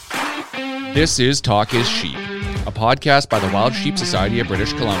This is Talk is Sheep, a podcast by the Wild Sheep Society of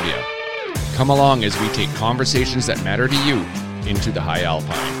British Columbia. Come along as we take conversations that matter to you into the high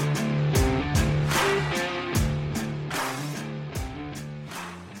alpine.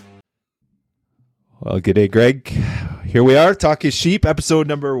 Well, good day, Greg. Here we are, Talk is Sheep, episode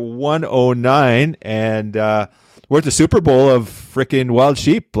number 109, and we're at the Super Bowl of frickin' wild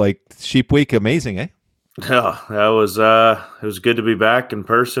sheep, like Sheep Week. Amazing, eh? Yeah, that was it was good to be back in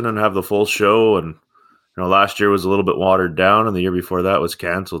person and have the full show. And last year was a little bit watered down, and the year before that was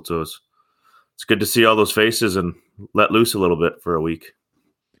canceled. So it's good to see all those faces and let loose a little bit for a week.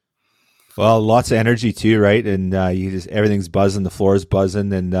 Well, lots of energy too, right? And everything's buzzing, the floor is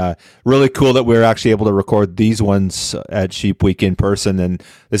buzzing, and really cool that we're actually able to record these ones at Sheep Week in person. And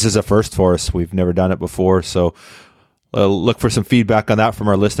this is a first for us; we've never done it before, so. Look for some feedback on that from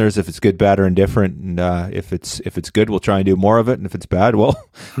our listeners. If it's good, bad, or indifferent, and if it's good, we'll try and do more of it. And if it's bad, well,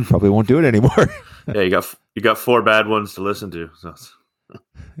 probably won't do it anymore. Yeah, you got 4 bad ones to listen to. So.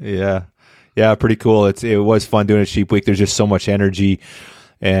 Yeah, pretty cool. It was fun doing a Sheep Week. There's just so much energy,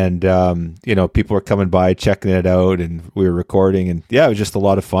 and people were coming by checking it out, and we were recording, and yeah, it was just a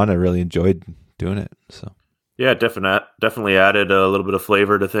lot of fun. I really enjoyed doing it. So yeah, definitely added a little bit of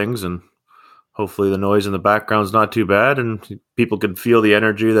flavor to things, and hopefully the noise in the background is not too bad and people can feel the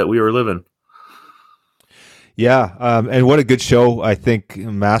energy that we were living. Yeah, and what a good show. I think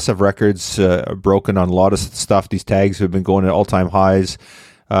massive records broken on a lot of stuff. These tags have been going at all-time highs,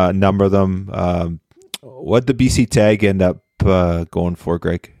 a number of them. What did the BC tag end up going for,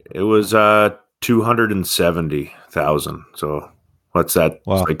 Greg? It was 270,000. So what's that?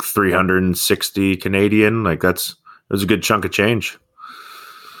 Wow. It's like 360 Canadian. It was a good chunk of change.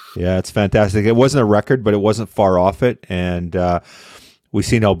 Yeah, it's fantastic. It wasn't a record, but it wasn't far off it. And we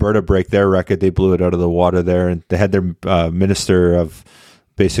seen Alberta break their record. They blew it out of the water there. And they had their Minister of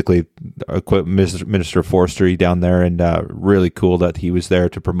Forestry down there. And really cool that he was there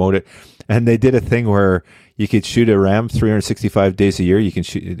to promote it. And they did a thing where you could shoot a ram 365 days a year. You can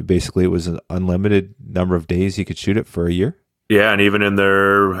shoot, basically, it was an unlimited number of days you could shoot it for a year. Yeah, and even in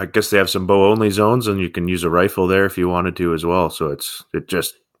their, I guess they have some bow-only zones, and you can use a rifle there if you wanted to as well. So it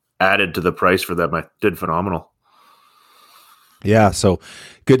just added to the price for them. I did phenomenal. Yeah, so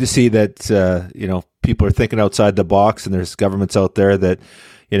good to see that people are thinking outside the box, and there's governments out there that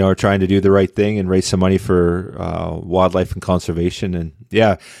are trying to do the right thing and raise some money for wildlife and conservation. And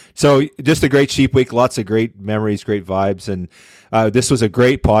yeah, so just a great Sheep Week, lots of great memories, great vibes, and this was a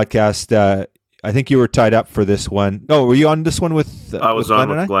great podcast. I think you were tied up for this one. No, were you on this one with? I was on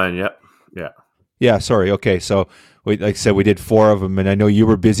with Glenn. Yep. Yeah. Sorry. Okay, so. Like I said, we did 4 of them, and I know you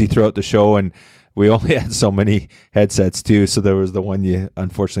were busy throughout the show, and we only had so many headsets too, so there was the one you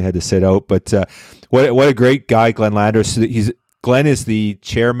unfortunately had to sit out. But what a great guy, Glenn Landers. Glenn is the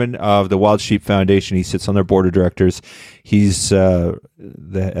chairman of the Wild Sheep Foundation. He sits on their board of directors. He's at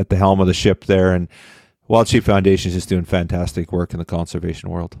the helm of the ship there, and Wild Sheep Foundation is just doing fantastic work in the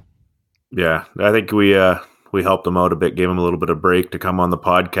conservation world. Yeah, I think we helped him out a bit, gave him a little bit of break to come on the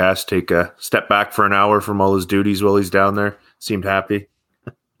podcast, take a step back for an hour from all his duties while he's down there. Seemed happy.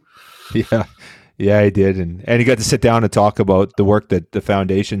 Yeah, he did. And he got to sit down and talk about the work that the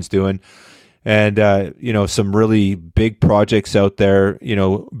foundation's doing. And, some really big projects out there.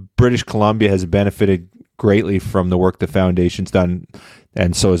 British Columbia has benefited greatly from the work the foundation's done,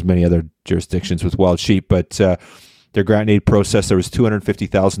 and so has many other jurisdictions with wild sheep. But their grant aid process, there was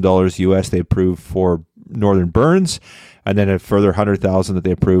 $250,000 US they approved for Northern Burns, and then a further $100,000 that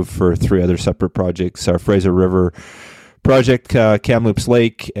they approved for 3 other separate projects: our Fraser River project, Kamloops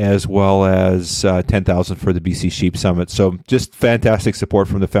Lake, as well as $10,000 for the BC Sheep Summit. So just fantastic support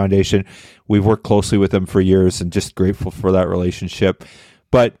from the foundation. We've worked closely with them for years, and just grateful for that relationship.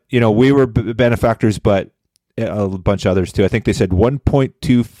 But we were benefactors, but a bunch of others too. I think they said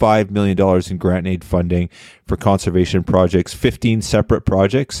 $1.25 million in grant aid funding for conservation projects, 15 separate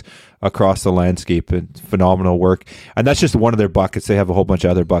projects across the landscape, and phenomenal work. And that's just one of their buckets. They have a whole bunch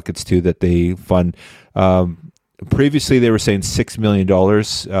of other buckets too that they fund. Previously, they were saying $6 million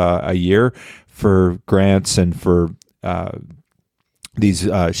a year for grants and for these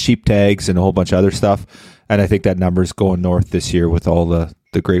sheep tags and a whole bunch of other stuff. And I think that number is going north this year with all the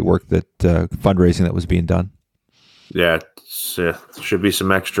great work that fundraising that was being done. Yeah, should be some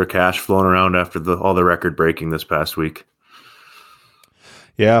extra cash flowing around after all the record breaking this past week.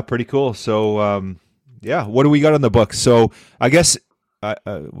 Yeah, pretty cool. So, what do we got on the book? So, I guess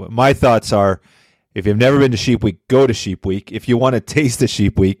my thoughts are, if you've never been to Sheep Week, go to Sheep Week. If you want to taste the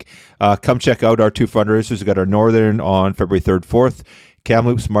Sheep Week, come check out our 2 fundraisers. We've got our Northern on February 3rd, 4th,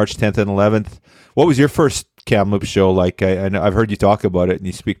 Kamloops March 10th and 11th. What was your first Kamloops show like? And I've heard you talk about it, and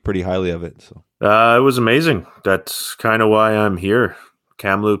you speak pretty highly of it. So It was amazing. That's kind of why I'm here.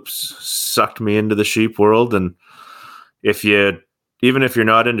 Kamloops sucked me into the sheep world, and even if you're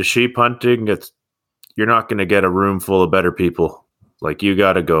not into sheep hunting, you're not going to get a room full of better people. Like, you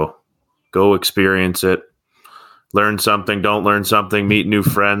got to go experience it, learn something, don't learn something, meet new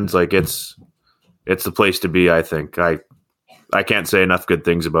friends. Like, it's the place to be. I think I can't say enough good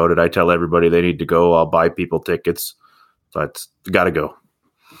things about it. I tell everybody they need to go. I'll buy people tickets, but you got to go.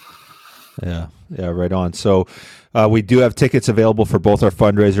 Yeah, right on. So we do have tickets available for both our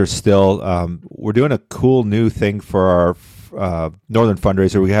fundraisers still. We're doing a cool new thing for our Northern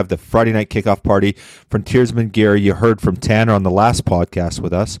fundraiser. We have the Friday night kickoff party. Frontiersman Gear, you heard from Tanner on the last podcast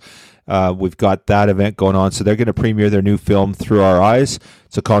with us. We've got that event going on. So they're going to premiere their new film, Through Our Eyes.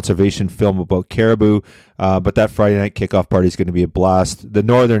 It's a conservation film about caribou. But that Friday night kickoff party is going to be a blast. The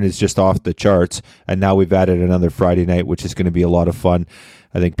Northern is just off the charts. And now we've added another Friday night, which is going to be a lot of fun.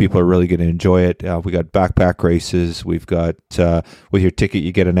 I think people are really going to enjoy it. We got backpack races. We've got, with your ticket,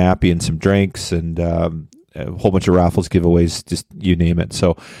 you get an appy and some drinks and a whole bunch of raffles, giveaways, just you name it.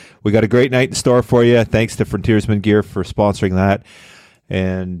 So we got a great night in store for you. Thanks to Frontiersman Gear for sponsoring that.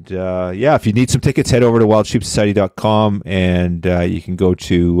 And if you need some tickets, head over to wildsheepsociety.com and you can go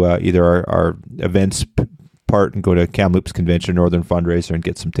to either our events part and go to Kamloops Convention Northern Fundraiser and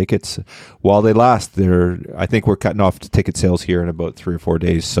get some tickets while they last. I think we're cutting off ticket sales here in about 3 or 4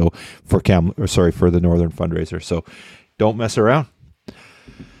 days. So for the Northern Fundraiser. So don't mess around.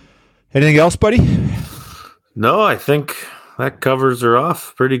 Anything else, buddy? No, I think that covers her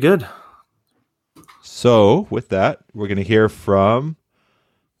off pretty good. So with that, we're going to hear from.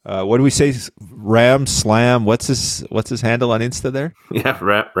 What do we say? Ram Slam. What's his handle on Insta there? Yeah,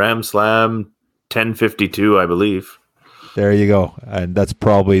 Ram Slam 1052, I believe. There you go. And that's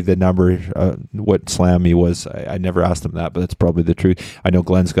probably the number, what slam he was. I never asked him that, but that's probably the truth. I know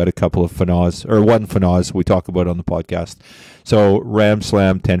Glenn's got a couple of FNAWs, or one FNAWs we talk about on the podcast. So Ram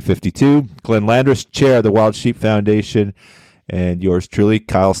Slam 1052. Glenn Landris, Chair of the Wild Sheep Foundation. And yours truly,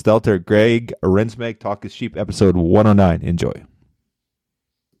 Kyle Stelter, Greg Rensmeg, Talk is Sheep, episode 109. Enjoy.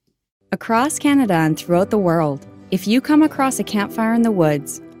 Across Canada and throughout the world, if you come across a campfire in the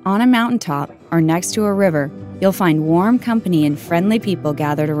woods, on a mountaintop, or next to a river, you'll find warm company and friendly people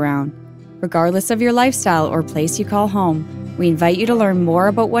gathered around. Regardless of your lifestyle or place you call home, we invite you to learn more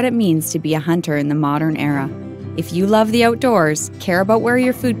about what it means to be a hunter in the modern era. If you love the outdoors, care about where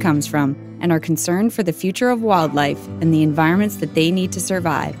your food comes from, and are concerned for the future of wildlife and the environments that they need to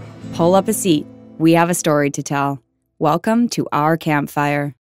survive, pull up a seat. We have a story to tell. Welcome to our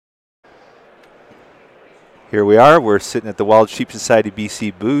campfire. Here we are. We're sitting at the Wild Sheep Society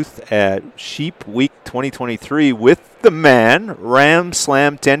BC booth at Sheep Week 2023 with the man, Ram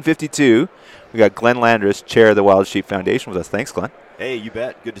Slam 1052. We got Glenn Landris, Chair of the Wild Sheep Foundation, with us. Thanks, Glenn. Hey, you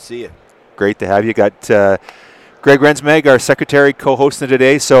bet. Good to see you. Great to have you. Got Greg Rensmeg, our secretary, co-hosting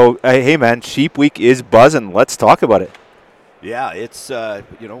today. So, hey, man, Sheep Week is buzzing. Let's talk about it. Yeah, it's,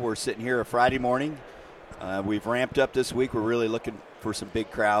 we're sitting here a Friday morning. We've ramped up this week. We're really looking for some big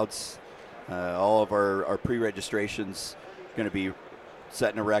crowds. All of our pre-registrations going to be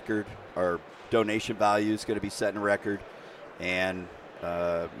setting a record. Our donation value is going to be setting a record. And,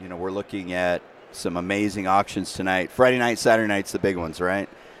 we're looking at some amazing auctions tonight. Friday night, Saturday night's the big ones, right?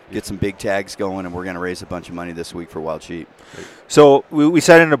 Get some big tags going, and we're going to raise a bunch of money this week for Wild Sheep. So we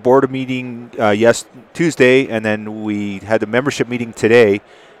sat in a board meeting Tuesday, and then we had the membership meeting today.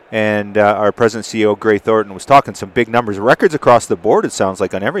 And our president and CEO, Gray Thornton, was talking some big numbers. Records across the board, it sounds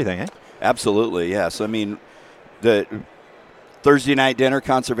like, on everything, eh? Absolutely, yes. I mean, the Thursday night dinner,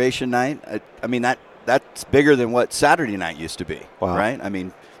 conservation night, that's bigger than what Saturday night used to be, right? I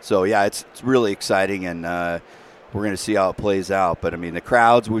mean, so, yeah, it's really exciting, and we're going to see how it plays out. But, I mean, the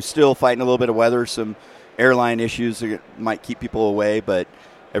crowds, we're still fighting a little bit of weather, some airline issues that might keep people away, but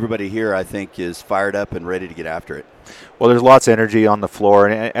everybody here, I think, is fired up and ready to get after it. Well, there's lots of energy on the floor,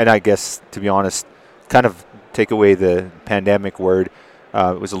 and I guess, to be honest, kind of take away the pandemic word,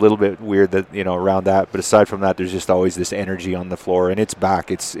 it was a little bit weird that, around that. But aside from that, there's just always this energy on the floor, and it's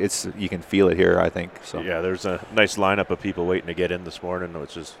back. It's you can feel it here, I think. So yeah, there's a nice lineup of people waiting to get in this morning,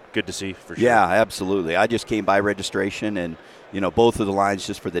 which is good to see for sure. Yeah, absolutely. I just came by registration, and both of the lines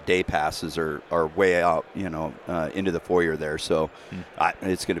just for the day passes are way out, into the foyer there. So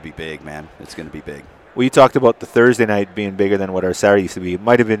it's going to be big, man. It's going to be big. Well, you talked about the Thursday night being bigger than what our Saturday used to be. It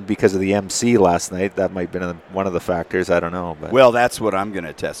might have been because of the MC last night. That might have been one of the factors. I don't know. But. Well, that's what I'm going to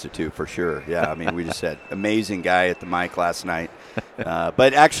attest it to for sure. Yeah, I mean, we just had amazing guy at the mic last night.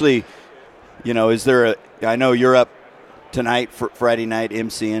 But actually, is there I know you're up tonight for Friday night,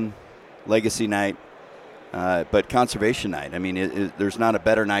 MCing, Legacy night. but conservation night. I mean, there's not a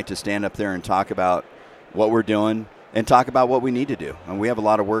better night to stand up there and talk about what we're doing and talk about what we need to do. And we have a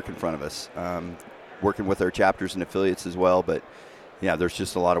lot of work in front of us, working with our chapters and affiliates as well. But, yeah, there's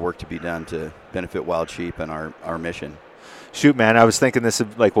just a lot of work to be done to benefit wild sheep and our mission. Shoot, man, I was thinking this,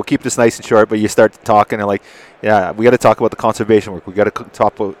 like, we'll keep this nice and short, but you start talking and, like, yeah, we got to talk about the conservation work. We got to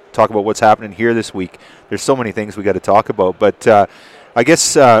talk about what's happening here this week. There's so many things we got to talk about. But I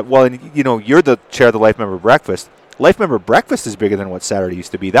guess, and, you know, you're the chair of the Life Member Breakfast. Life Member Breakfast is bigger than what Saturday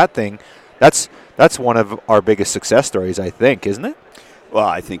used to be. That thing, that's one of our biggest success stories, I think, isn't it? Well,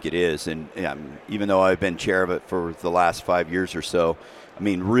 I think it is. And even though I've been chair of it for the last 5 years or so, I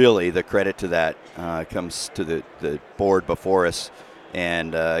mean, really, the credit to that comes to the board before us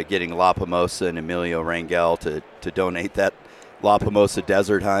and getting La Pomosa and Emilio Rangel to donate that La Pomosa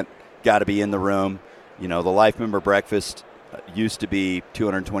desert hunt. Got to be in the room. You know, the Life Member Breakfast used to be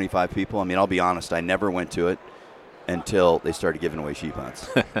 225 people. I mean, I'll be honest, I never went to it until they started giving away sheep hunts.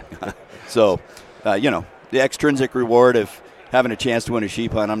 So, you know, the extrinsic reward of having a chance to win a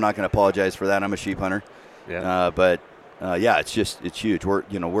sheep hunt, I'm not going to apologize for that. I'm a sheep hunter. Yeah. Yeah, it's huge.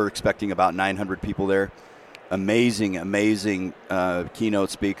 We're expecting about 900 people there. Amazing keynote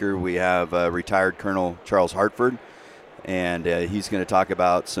speaker. We have retired Colonel Charles Hartford, and he's going to talk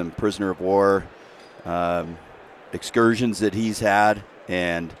about some prisoner of war excursions that he's had.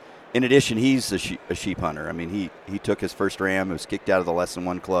 And in addition, he's a sheep hunter. I mean, he took his first ram. It was kicked out of the Lesson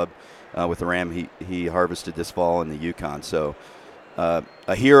 1 club with the ram he harvested this fall in the Yukon. So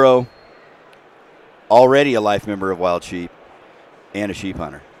a hero, already a life member of Wild Sheep, and a sheep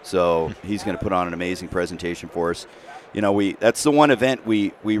hunter. So he's going to put on an amazing presentation for us. You know, that's the one event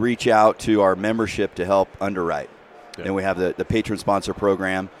we reach out to our membership to help underwrite. Yeah. And we have the patron sponsor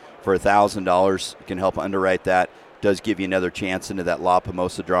program for $1,000. You can help underwrite that. Does give you another chance into that La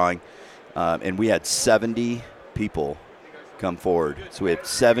Pomosa drawing. And we had 70 people come forward. So we had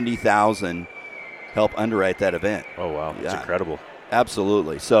 70,000 help underwrite that event. Oh, wow. That's incredible.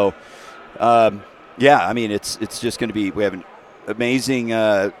 Absolutely. So, yeah, I mean, it's just going to be – we have an amazing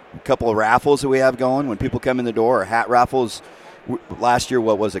couple of raffles that we have going when people come in the door. Our hat raffles – last year,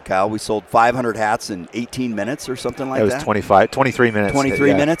 what was it, Kyle? We sold 500 hats in 18 minutes or something like that. It was 23 minutes.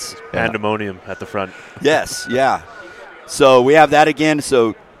 23 minutes. Pandemonium at the front. Yes, yeah. So we have that again.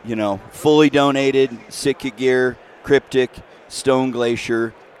 So, you know, fully donated, Sitka gear, Cryptic, Stone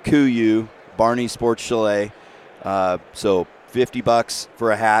Glacier, Kuyu, Barney Sports Chalet. So $50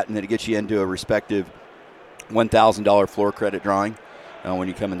 for a hat, and then it gets you into a respective $1,000 floor credit drawing when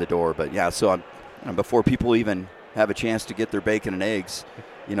you come in the door. But, yeah, so before people even have a chance to get their bacon and eggs,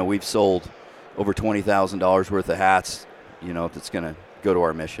 you know, we've sold over $20,000 worth of hats, you know, that's going to go to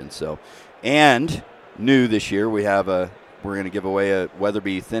our mission. So, and new this year, we're going to give away a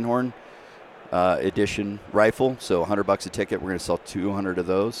Weatherby Thinhorn edition rifle. So $100 a ticket. We're going to sell 200 of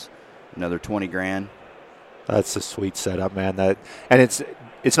those, another $20,000. That's a sweet setup, man. And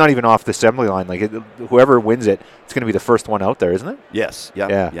it's not even off the assembly line. Like whoever wins it, it's going to be the first one out there, isn't it? Yes.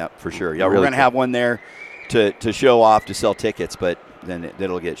 Yeah, for sure. Yeah, really we're going to have one there to show off, to sell tickets, but then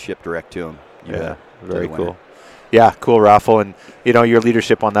it'll get shipped direct to them. Yeah, very cool. Yeah, cool raffle, and you know your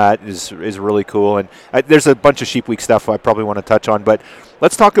leadership on that is really cool. And there's a bunch of Sheep Week stuff I probably want to touch on, but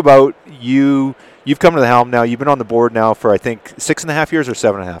let's talk about you. You've come to the helm now. You've been on the board now for I think 6.5 years or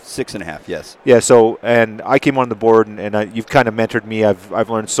 7.5. 6.5, yes. Yeah. So, and I came on the board, and you've kind of mentored me. I've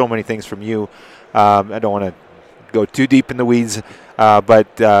learned so many things from you. I don't want to go too deep in the weeds,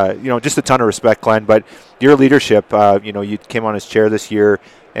 but you know, just a ton of respect, Glenn. But your leadership, you know, you came on as chair this year,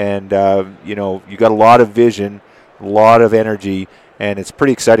 and you know, you got a lot of vision, a lot of energy, and it's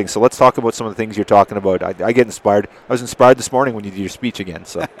pretty exciting. So let's talk about some of the things you're talking about. I get inspired. I was inspired this morning when you did your speech again.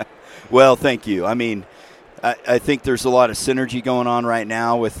 So, well, thank you. I mean, I think there's a lot of synergy going on right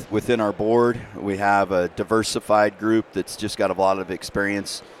now within our board. We have a diversified group that's just got a lot of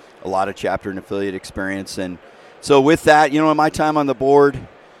experience, a lot of chapter and affiliate experience, and so with that, you know, in my time on the board,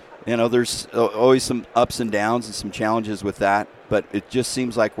 you know, there's always some ups and downs and some challenges with that. But it just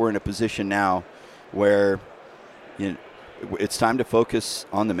seems like we're in a position now where, you know, it's time to focus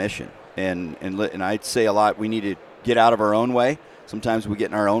on the mission. And I'd say a lot, we need to get out of our own way. Sometimes we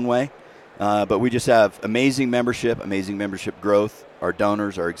get in our own way. But we just have amazing membership growth, our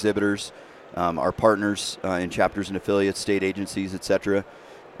donors, our exhibitors, our partners in chapters and affiliates, state agencies, et cetera.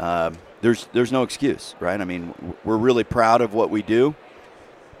 There's no excuse, right? I mean, we're really proud of what we do,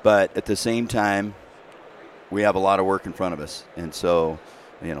 but at the same time, we have a lot of work in front of us. And so,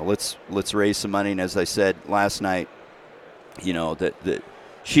 you know, let's raise some money. And as I said last night, you know, the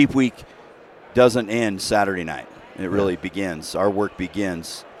Sheep Week doesn't end Saturday night. It really begins. Our work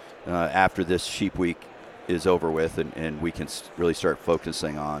begins after this Sheep Week is over with, and we can really start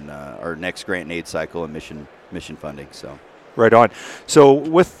focusing on our next grant and aid cycle and mission funding. So, right on. So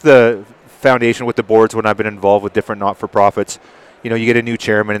with the foundation, with the boards, when I've been involved with different not-for-profits, you get a new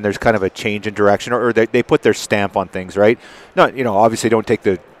chairman and there's kind of a change in direction, or they put their stamp on things, right? Not, obviously don't take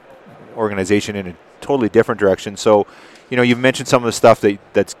the organization in a totally different direction. So, you've mentioned some of the stuff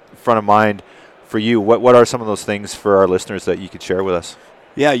that's front of mind for you. What are some of those things for our listeners that you could share with us?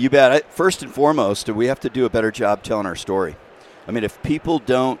 Yeah, you bet. First and foremost, we have to do a better job telling our story. I mean, if people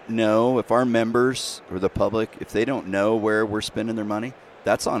don't know, if our members or the public, if they don't know where we're spending their money,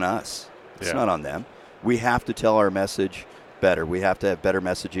 that's on us. It's not on them. We have to tell our message better. We have to have better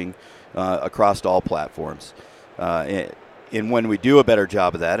messaging across all platforms. And when we do a better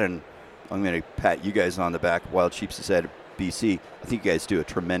job of that, and I'm going to pat you guys on the back, Wild Sheep Society BC, I think you guys do a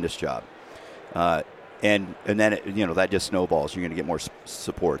tremendous job. And then, that just snowballs. You're going to get more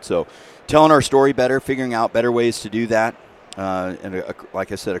support. So telling our story better, figuring out better ways to do that, and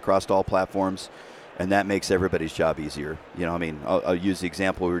like I said, across all platforms, and that makes everybody's job easier. I'll use the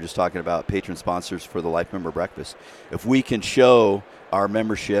example we were just talking about, patron sponsors for the Life Member Breakfast. If we can show our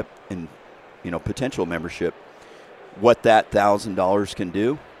membership and, potential membership what that $1,000 can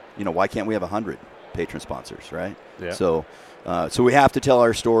do, why can't we have 100 patron sponsors, right? Yeah. So we have to tell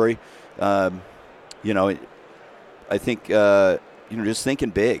our story. I think, just thinking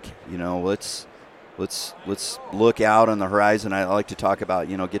big, let's look out on the horizon. I like to talk about,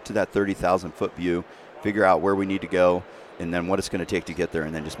 get to that 30,000 foot view, figure out where we need to go, and then what it's going to take to get there,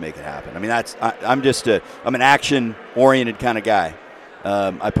 and then just make it happen. I mean, I'm an action oriented kind of guy.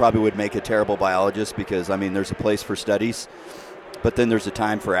 I probably would make a terrible biologist because, there's a place for studies, but then there's a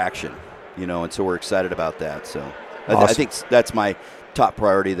time for action, and so we're excited about that. So awesome. I think that's my top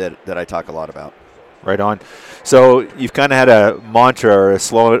priority that I talk a lot about. Right on. So you've kind of had a mantra or a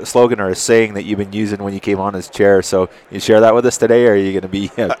slogan or a saying that you've been using when you came on as chair. So you share that with us today, or are you going to be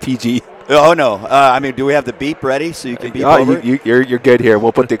PG? Oh, no. Do we have the beep ready so you can beep over? You're good here.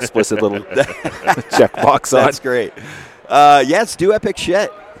 We'll put the explicit little checkbox on. That's great. Yes, do epic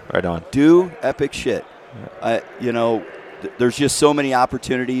shit. Right on. Do epic shit. There's just so many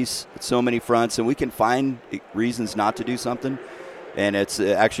opportunities, so many fronts, and we can find reasons not to do something. And it's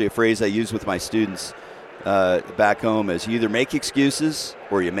actually a phrase I use with my students back home is you either make excuses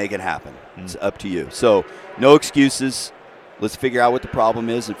or you make it happen. It's up to you. So no excuses. Let's figure out what the problem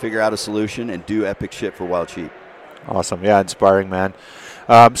is and figure out a solution and do epic shit for Wild Sheep. Awesome. Yeah, inspiring, man.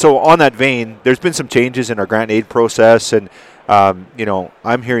 So on that vein, there's been some changes in our grant aid process. And,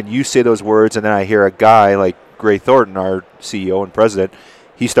 I'm hearing you say those words, and then I hear a guy like Gray Thornton, our CEO and president,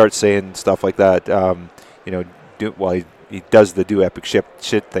 he starts saying stuff like that, he does the do epic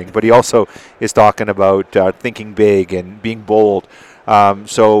shit thing, but he also is talking about thinking big and being bold.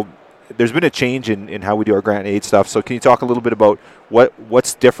 So there's been a change in how we do our grant aid stuff. So can you talk a little bit about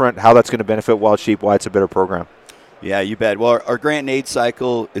what's different, how that's going to benefit Wild Sheep, why it's a better program? Yeah, you bet. Well, our grant and aid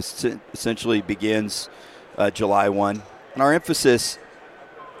cycle essentially begins July 1. And our emphasis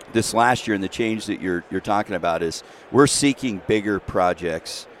this last year and the change that you're talking about is we're seeking bigger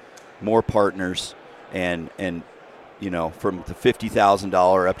projects, more partners, and from the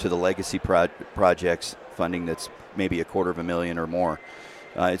 $50,000 up to the legacy projects funding that's maybe $250,000 or more.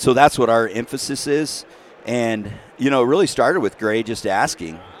 So that's what our emphasis is. And, it really started with Gray just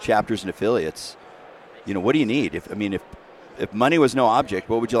asking chapters and affiliates, what do you need? If money was no object,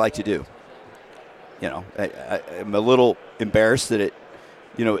 what would you like to do? I'm a little embarrassed that it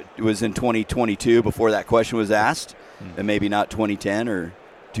was in 2022 before that question was asked, and maybe not 2010 or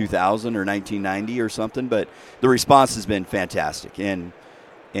 2000 or 1990 or something, but the response has been fantastic. And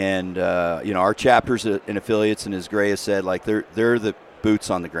our chapters and affiliates, and as Gray has said, like they're the boots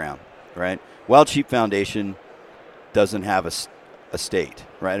on the ground, right? Wild Sheep Foundation doesn't have a state,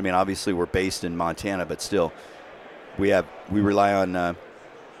 right? Obviously we're based in Montana, but still we rely on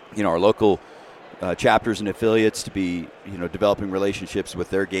our local chapters and affiliates to be developing relationships with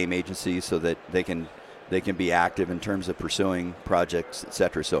their game agencies so that they can be active in terms of pursuing projects, et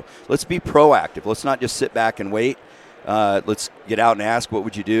cetera. So let's be proactive. Let's not just sit back and wait. Let's get out and ask, what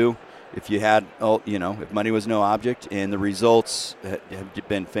would you do if you had, if money was no object? And the results have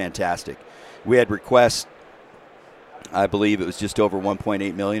been fantastic. We had requests, I believe it was just over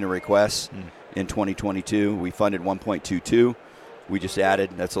 1.8 million in requests in 2022. We funded 1.22. We just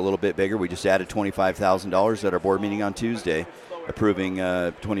added, that's a little bit bigger, we just added $25,000 at our board meeting on Tuesday, approving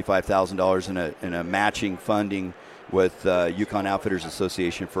 $25,000 in a matching funding with Yukon Outfitters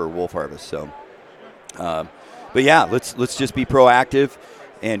Association for wolf harvest. So, but yeah, let's just be proactive.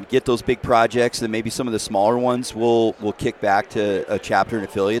 and get those big projects. Then maybe some of the smaller ones we'll kick back to a chapter and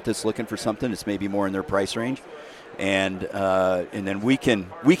affiliate that's looking for something that's maybe more in their price range, and then we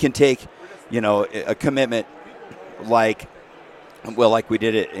can take, a commitment like we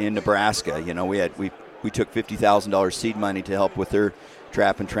did it in Nebraska. We took $50,000 seed money to help with their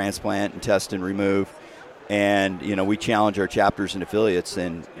trap and transplant and test and remove. And, we challenge our chapters and affiliates,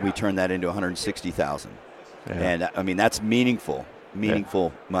 and we turn that into $160,000. Yeah. And, I mean, that's meaningful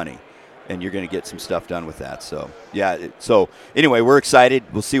money. And you're going to get some stuff done with that. So, so anyway, we're excited.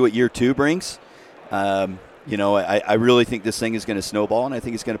 We'll see what year 2 brings. I really think this thing is going to snowball, and I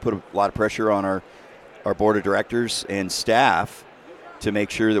think it's going to put a lot of pressure on our board of directors and staff to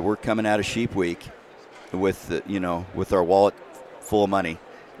make sure that we're coming out of Sheep Week with our wallet full of money,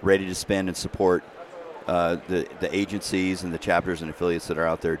 ready to spend and support the agencies and the chapters and affiliates that are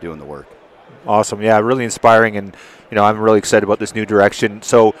out there doing the work. Awesome. Yeah, really inspiring. And, I'm really excited about this new direction.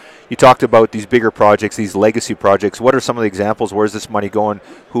 So you talked about these bigger projects, these legacy projects. What are some of the examples? Where's this money going?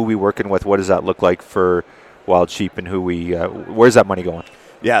 Who are we working with? What does that look like for Wild Sheep, and where's that money going?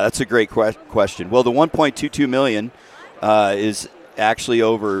 Yeah, that's a great question. Well, the $1.22 million is actually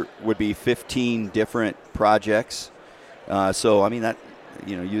would be 15 different projects. So, I mean, that,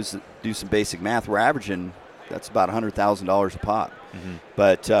 do some basic math. We're averaging, that's about $100,000 a pop. Mm-hmm.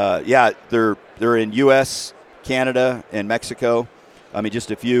 But, they're in U.S., Canada, and Mexico. I mean,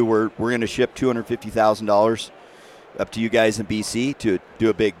 just a few. We're going to ship $250,000 up to you guys in BC to do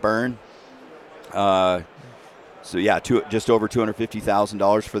a big burn. Just over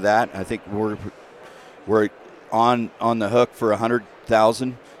 $250,000 for that. I think we're on the hook for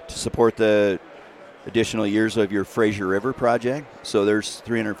 $100,000 to support the additional years of your Fraser River project. So there's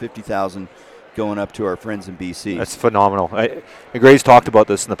 $350,000 going up to our friends in BC. That's phenomenal. Gray's talked about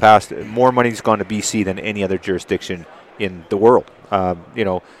this in the past. More money's gone to BC than any other jurisdiction in the world.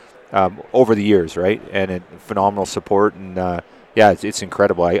 Over the years, right? And phenomenal support, and it's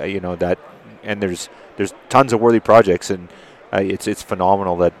incredible. And there's tons of worthy projects, and it's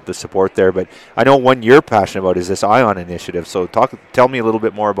phenomenal that the support there. But I know one you're passionate about is this ION initiative. So tell me a little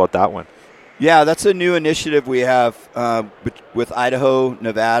bit more about that one. Yeah, that's a new initiative we have with Idaho,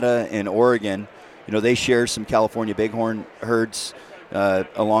 Nevada, and Oregon. They share some California bighorn herds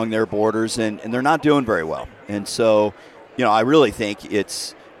along their borders, and they're not doing very well. And so, I really think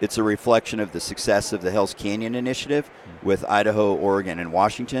it's a reflection of the success of the Hell's Canyon initiative with Idaho, Oregon, and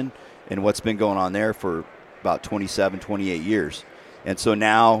Washington, and what's been going on there for about 27, 28 years. And so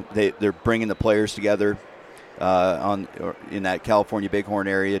now they're bringing the players together in that California bighorn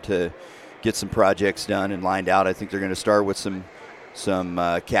area to get some projects done and lined out. I think they're going to start with some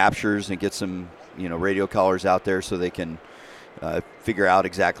captures and get some radio collars out there so they can figure out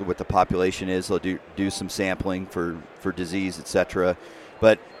exactly what the population is. They'll do some sampling for disease, etc.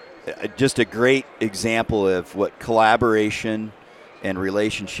 But just a great example of what collaboration and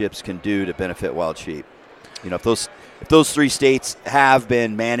relationships can do to benefit wild sheep. If those 3 states have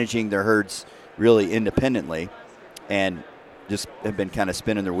been managing their herds really independently and just have been kind of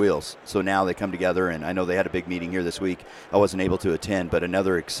spinning their wheels. So now they come together, and I know they had a big meeting here this week. I wasn't able to attend, but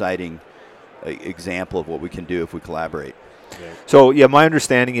another exciting example of what we can do if we collaborate. Yeah. So, my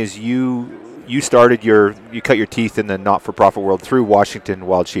understanding is you cut your teeth in the not-for-profit world through Washington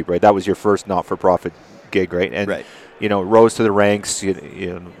Wild Sheep, right? That was your first not-for-profit gig, right? And, right. Rose to the ranks,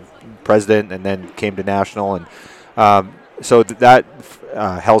 president, and then came to national. And so that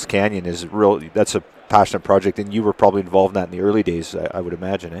Hell's Canyon is that's a passionate project, and you were probably involved in that in the early days, I would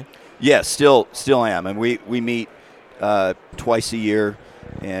imagine, eh? Yeah, still am. And we meet twice a year,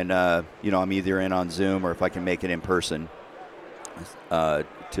 and I'm either in on Zoom or if I can make it in person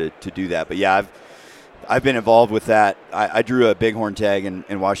to do that. But yeah, I've been involved with that. I drew a bighorn tag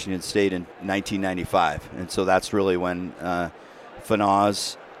in Washington State in 1995, and so that's really when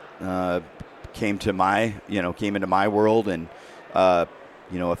FNAWS came into my world. And a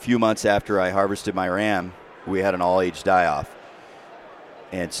few months after I harvested my ram, we had an all-age die-off.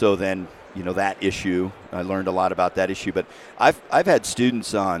 And so then, that issue, I learned a lot about that issue. But I've had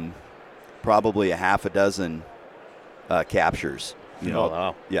students on probably a half a dozen captures.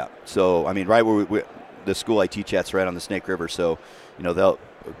 Wow. Yeah. So, I mean, right where the school I teach at's right on the Snake River. So,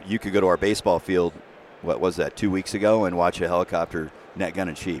 you could go to our baseball field, what was that, 2 weeks ago, and watch a helicopter net gun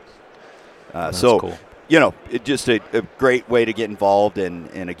and sheep. That's cool. It's just a great way to get involved.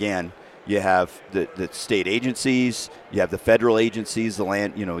 And again, you have the state agencies, you have the federal agencies, the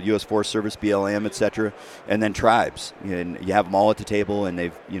land, U.S. Forest Service, BLM, et cetera, and then tribes. And you have them all at the table, and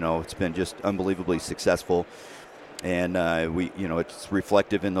they've, it's been just unbelievably successful. And it's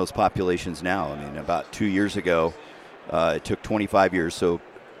reflective in those populations now. I mean, about 2 years ago, it took 25 years. So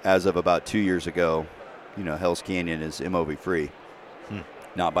as of about 2 years ago, Hell's Canyon is MOV free,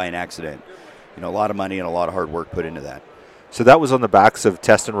 not by an accident. A lot of money and a lot of hard work put into that. So that was on the backs of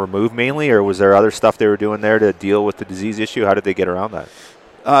test and remove mainly, or was there other stuff they were doing there to deal with the disease issue? How did they get around that?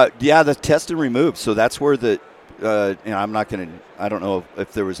 Yeah, the test and remove. So that's where I don't know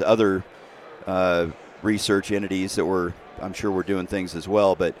if there was other research entities that I'm sure were doing things as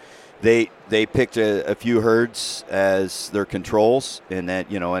well, but they picked a few herds as their controls, and then,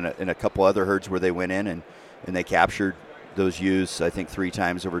 and a couple other herds where they went in and they captured those ewes, I think 3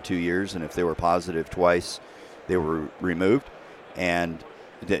 times over 2 years, and if they were positive twice, they were removed. And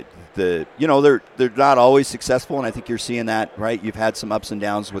they're not always successful, and I think you're seeing that, right? You've had some ups and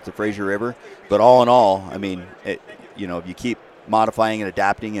downs with the Fraser River, but all in all, I mean, if you keep modifying and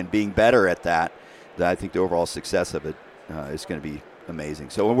adapting and being better at that, I think the overall success of it is going to be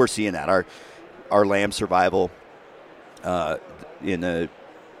amazing. So when we're seeing that, our lamb survival in the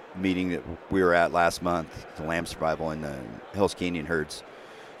meeting that we were at last month, the lamb survival in the Hell's Canyon herds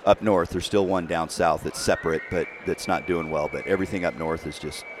up north, there's still one down south that's separate, but that's not doing well. But everything up north is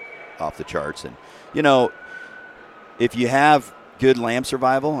just off the charts. And, if you have good lamb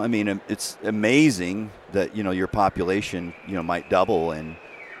survival, I mean, it's amazing that, your population, might double in,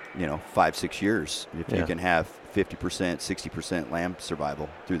 5-6 years if you can have 50%, 60% lamb survival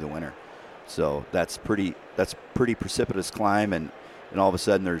through the winter. So that's pretty precipitous climb, and all of a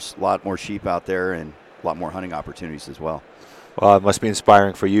sudden there's a lot more sheep out there and a lot more hunting opportunities as well. Well, it must be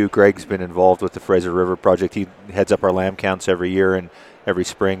inspiring for you. Greg's been involved with the Fraser River Project. He heads up our lamb counts every year and every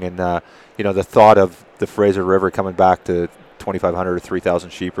spring. And, the thought of the Fraser River coming back to 2,500 or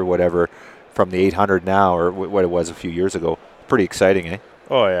 3,000 sheep or whatever from the 800 now, or what it was a few years ago, pretty exciting, eh?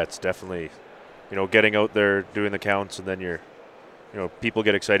 Oh, yeah, it's definitely, getting out there, doing the counts, and then people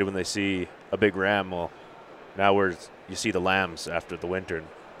get excited when they see a big ram. Well, now you see the lambs after the winter, and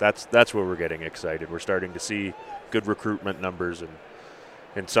that's where we're getting excited. We're starting to see good recruitment numbers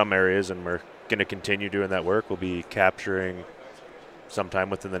in some areas, and we're going to continue doing that work. We'll be capturing sometime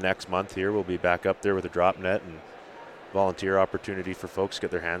within the next month here. We'll be back up there with a drop net and volunteer opportunity for folks to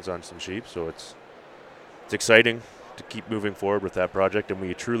get their hands on some sheep. So it's exciting to keep moving forward with that project, and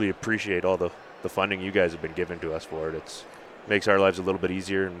we truly appreciate all the funding you guys have been giving to us for it. It makes our lives a little bit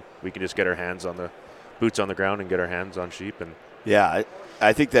easier, and we can just get our hands on the boots on the ground and get our hands on sheep. And yeah,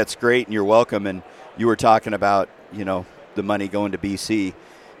 I think that's great, and you're welcome. And you were talking about, the money going to BC,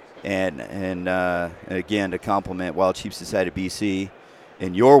 and again, to compliment Wild Sheep Society of BC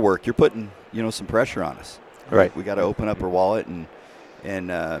and your work, you're putting, some pressure on us. Right. We got to open up our wallet, and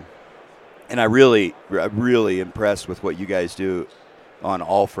I'm really impressed with what you guys do on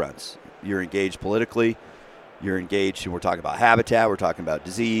all fronts. You're engaged politically, you're engaged, and we're talking about habitat, we're talking about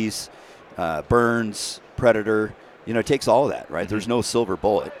disease, burns, predator. It takes all of that, right? Mm-hmm. There's no silver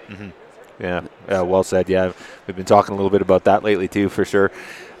bullet. Mm-hmm. Yeah, well said. Yeah, we've been talking a little bit about that lately too, for sure.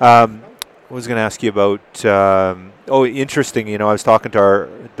 I was going to ask you about. Interesting. I was talking to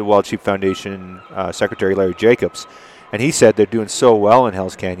the Wild Sheep Foundation Secretary Larry Jacobs, and he said they're doing so well in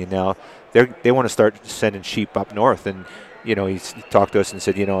Hell's Canyon now. They want to start sending sheep up north, and he talked to us and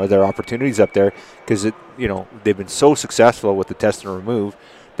said, are there opportunities up there? Because they've been so successful with the test and remove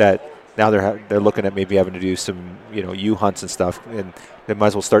that now they're looking at maybe having to do some ewe hunts and stuff, and they might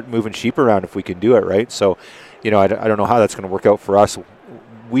as well start moving sheep around if we can do it, right? So, I don't know how that's going to work out for us.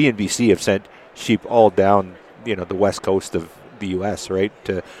 We in BC have sent sheep all down the west coast of the U.S., right,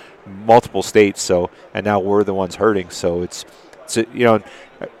 to multiple states. So, and now we're the ones hurting. So it's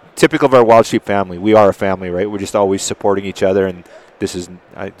typical of our wild sheep family. We are a family, right? We're just always supporting each other, and this is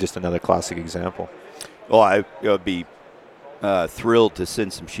just another classic example. Well, I would be thrilled to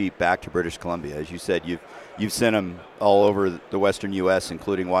send some sheep back to British Columbia. As you said, you've sent them all over the western U.S.,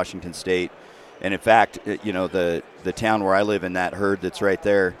 including Washington State. And in fact, the town where I live in, that herd that's right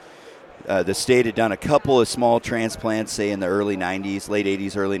there, the state had done a couple of small transplants, say in the early 90s, late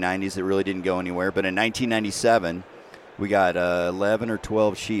 80s, early 90s, that really didn't go anywhere. But in 1997, we got 11 or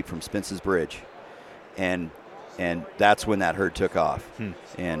 12 sheep from Spence's Bridge. And that's when that herd took off.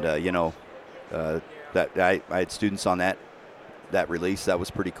 And, that I had students on that release. That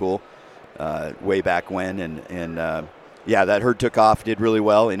was pretty cool way back when. And that herd took off, did really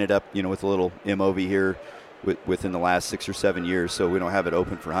well, ended up, with a little MOV here within the last 6 or 7 years. So we don't have it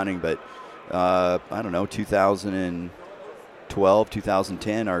open for hunting. But, 2012,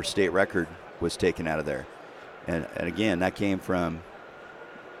 2010, our state record was taken out of there. And again, that came from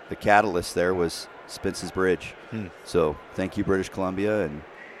the catalyst there was Spence's Bridge. So thank you, British Columbia, and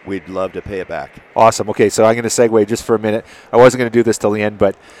we'd love to pay it back. Awesome. Okay, so I'm going to segue just for a minute. I wasn't going to do this till the end,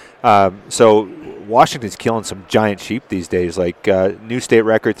 but so Washington's killing some giant sheep these days. Like new state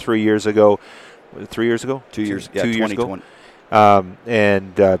record 3 years ago. 3 years ago? 2 years. Yeah, 2 years ago. 2020.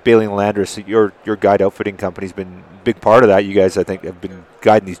 And Bailey and Landris, your guide outfitting company's been a big part of that. You guys, I think, have been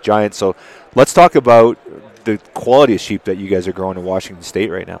guiding these giants. So let's talk about the quality of sheep that you guys are growing in Washington State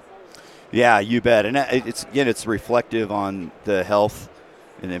right now. Yeah, you bet. And it's reflective on the health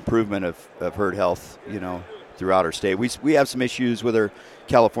and improvement of herd health, throughout our state. We have some issues with our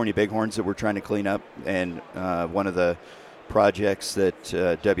California bighorns that we're trying to clean up, and one of the projects that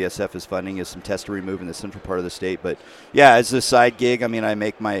WSF is funding is some test to remove in the central part of the state. But yeah, as a side gig, I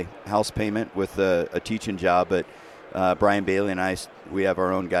make my house payment with a teaching job, but Brian Bailey and I, we have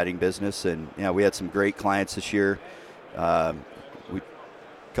our own guiding business, and we had some great clients this year. A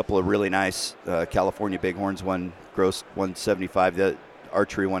couple of really nice California bighorns, one grossed 175. The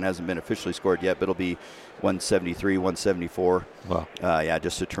archery one hasn't been officially scored yet, but it'll be 173, 174. Wow.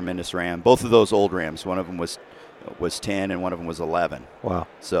 Just a tremendous ram. Both of those old rams. One of them was 10 and one of them was 11. Wow.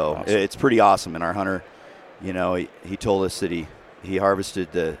 So awesome. It's pretty awesome. And our hunter, he told us that he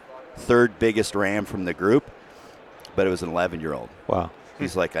harvested the third biggest ram from the group, but it was an 11-year-old. Wow.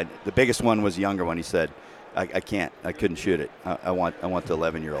 He's like, the biggest one was a younger one. He said, I couldn't shoot it. I want the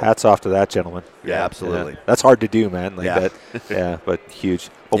 11-year-old. Hats off to that gentleman. Yeah, absolutely. Yeah. That's hard to do, man. Like yeah. that. Yeah, but huge.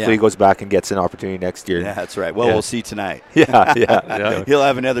 Hopefully he goes back and gets an opportunity next year. Yeah, that's right. Well, we'll see tonight. Yeah. He'll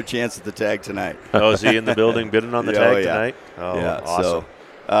have another chance at the tag tonight. Oh, is he in the building bidding on the tag tonight? Oh, yeah. awesome.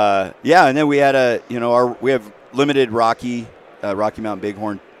 So, and then we had we have limited Rocky Mountain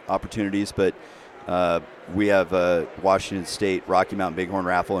Bighorn opportunities, but we have a Washington State Rocky Mountain Bighorn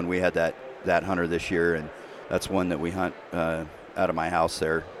raffle, and we had that hunter this year, and that's one that we hunt out of my house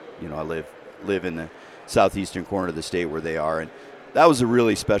there. I live in the southeastern corner of the state where they are, and that was a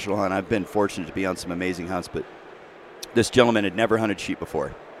really special hunt. I've been fortunate to be on some amazing hunts, but this gentleman had never hunted sheep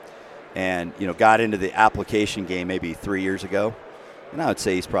before, and got into the application game maybe 3 years ago, and I would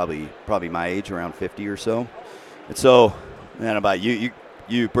say he's probably my age, around 50 or so. And so, man, about you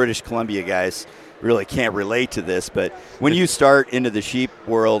British Columbia guys really can't relate to this, but when you start into the sheep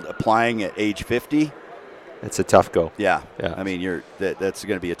world applying at age 50, it's a tough go. Yeah. That's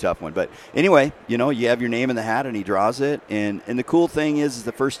going to be a tough one. But anyway, you have your name in the hat, and he draws it. And the cool thing is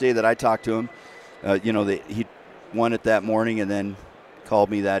the first day that I talked to him, he won it that morning and then called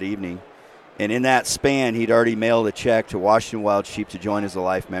me that evening. And in that span, he'd already mailed a check to Washington Wild Sheep to join as a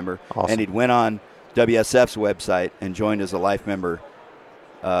life member. Awesome. And he'd went on WSF's website and joined as a life member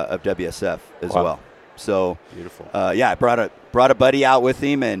of WSF as well. So beautiful. I brought a buddy out with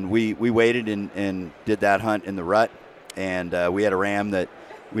him, and we waited and did that hunt in the rut. And we had a ram that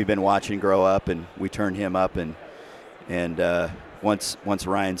we've been watching grow up, and we turned him up. And once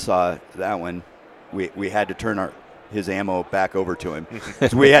Ryan saw that one, we had to turn his ammo back over to him.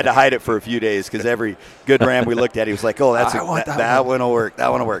 So we had to hide it for a few days, because every good ram we looked at, he was like, "Oh, that one will work.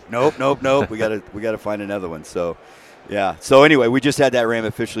 That one will work. Nope. We gotta find another one." So, yeah. So anyway, we just had that ram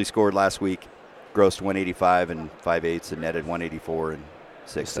officially scored last week. Grossed 185 and 5/8 and netted 184 and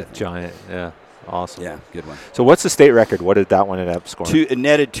 6. It's a giant. Yeah. Awesome. Yeah, good one. So what's the state record? What did that one end up scoring? It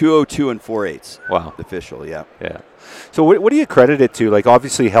netted 202 and 4/8. Wow. Official, yeah. Yeah. So what do you credit it to? Like,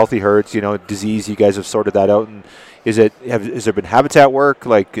 obviously healthy herds, disease, you guys have sorted that out. And has there been habitat work,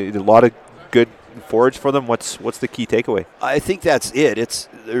 like a lot of good forage for them? What's the key takeaway? I think that's it.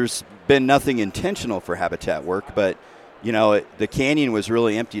 There's been nothing intentional for habitat work, but the canyon was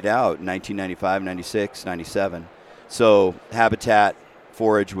really emptied out in 1995, 96, 97. So habitat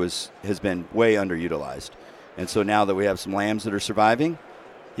forage has been way underutilized. And so now that we have some lambs that are surviving,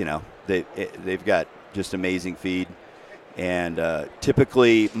 they've got just amazing feed. And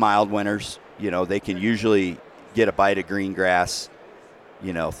typically mild winters, they can usually get a bite of green grass,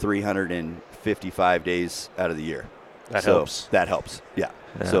 355 days out of the year. That helps. That helps, yeah.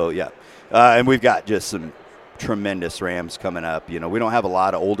 So, yeah. And we've got just some tremendous rams coming up. We don't have a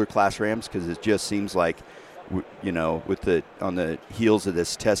lot of older class rams, because it just seems like, on the heels of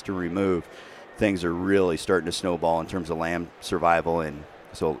this test and remove, things are really starting to snowball in terms of lamb survival, and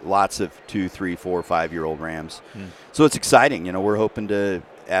so lots of 2, 3, 4, 5-year-old rams. So it's exciting. We're hoping to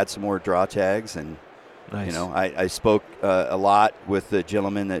add some more draw tags, and nice. I spoke a lot with the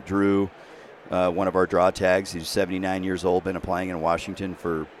gentleman that drew one of our draw tags. He's 79 years old, been applying in Washington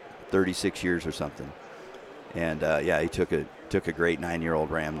for 36 years or something. And he took a great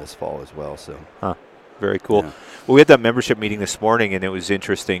 9-year-old ram this fall as well. So, very cool. Yeah. Well, we had that membership meeting this morning, and it was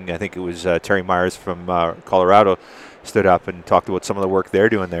interesting. I think it was Terry Myers from Colorado stood up and talked about some of the work they're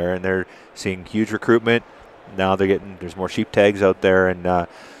doing there, and they're seeing huge recruitment. Now there's more sheep tags out there, and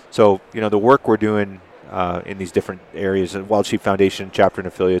so the work we're doing in these different areas. And Wild Sheep Foundation, chapter and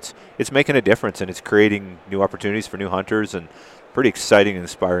affiliates, it's making a difference, and it's creating new opportunities for new hunters, and pretty exciting and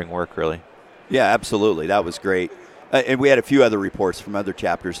inspiring work, really. Yeah, absolutely. That was great. And we had a few other reports from other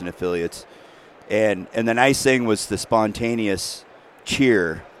chapters and affiliates. And the nice thing was the spontaneous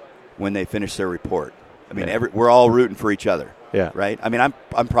cheer when they finished their report. I mean, we're all rooting for each other. Yeah. Right? I mean,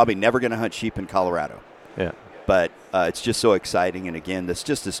 I'm probably never going to hunt sheep in Colorado. Yeah. But it's just so exciting. And, again, that's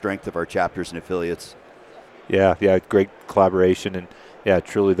just the strength of our chapters and affiliates. Yeah, great collaboration. And, yeah,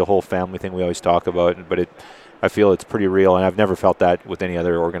 truly the whole family thing we always talk about. But I feel it's pretty real, and I've never felt that with any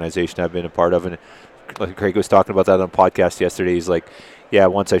other organization I've been a part of. And like Craig was talking about that on the podcast yesterday. He's like, yeah,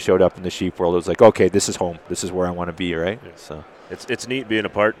 once I showed up in the sheep world, it was like, okay, this is home. This is where I want to be, right? Yeah. So it's neat being a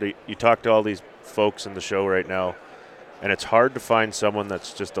part. You talk to all these folks in the show right now, and it's hard to find someone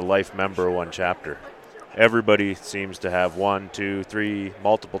that's just a life member of one chapter. Everybody seems to have 1, 2, 3,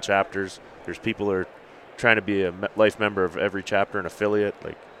 multiple chapters. There's people who are trying to be a life member of every chapter and affiliate.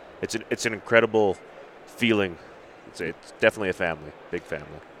 Like, it's an incredible feeling. It's definitely a family, big family.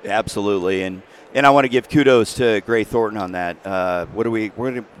 Absolutely, and I want to give kudos to Gray Thornton on that. We're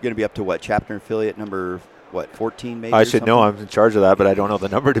going to be up to what, chapter and affiliate number 14 maybe? I should know. I'm in charge of that, but I don't know the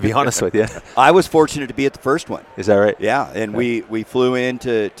number, to be honest with you. I was fortunate to be at the first one. Is that right? Yeah, and we flew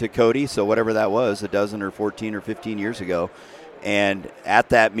into Cody, so whatever that was, a dozen or 14 or 15 years ago, and at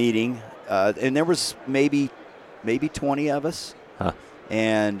that meeting, and there was maybe 20 of us,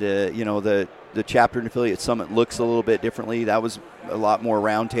 and the chapter and affiliate summit looks a little bit differently. That was a lot more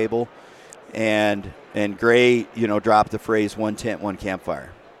round table, and Gray, dropped the phrase "one tent, one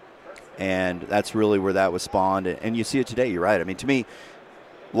campfire," and that's really where that was spawned. And you see it today. You're right. I mean, to me,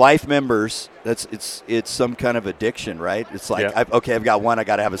 life members, it's some kind of addiction, right? It's like, I've got one, I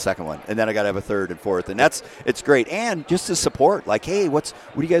got to have a second one, and then I got to have a third and fourth, and it's great. And just to support, like, hey, what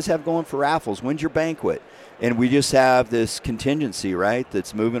do you guys have going for raffles? When's your banquet? And we just have this contingency, right,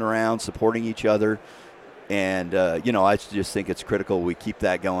 that's moving around, supporting each other. And, I just think it's critical we keep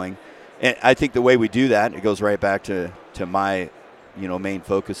that going. And I think the way we do that, it goes right back to my, main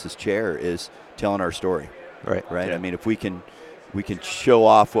focus as chair, is telling our story. Right. Yeah. I mean, if we can show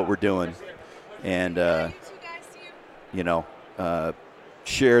off what we're doing and,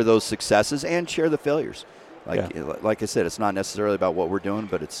 share those successes and share the failures. Like I said, it's not necessarily about what we're doing,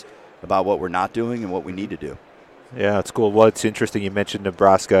 but it's about what we're not doing and what we need to do. Yeah, it's cool. Well, it's interesting. You mentioned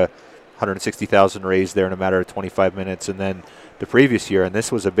Nebraska, 160,000 raised there in a matter of 25 minutes. And then the previous year, and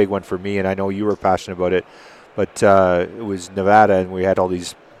this was a big one for me, and I know you were passionate about it, but it was Nevada, and we had all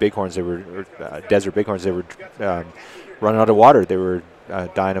these bighorns. They were desert bighorns. They were running out of water. They were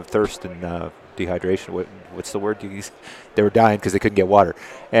dying of thirst and dehydration. What's the word you use? They were dying because they couldn't get water.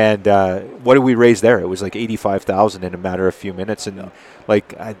 And what did we raise there? It was like 85,000 in a matter of a few minutes. And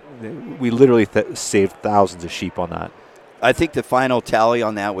we literally saved thousands of sheep on that. I think the final tally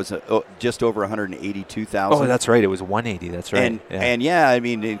on that was just over 182,000. Oh, that's right. It was 180. That's right. And I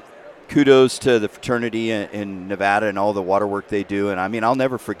mean, kudos to the fraternity in Nevada and all the water work they do. And I mean, I'll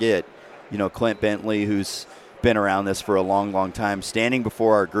never forget, Clint Bentley, who's been around this for a long, long time, standing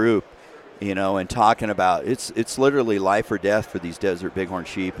before our group, and talking about it's literally life or death for these desert bighorn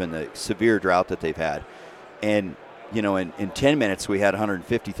sheep and the severe drought that they've had. And, in 10 minutes we had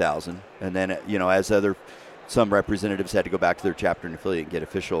 150,000. And then, as some representatives had to go back to their chapter and affiliate and get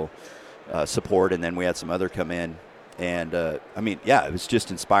official support. And then we had some other come in. And, it was just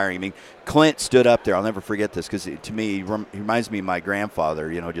inspiring. I mean, Clint stood up there. I'll never forget this because, to me, he reminds me of my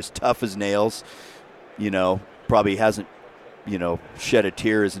grandfather, just tough as nails, probably hasn't, shed a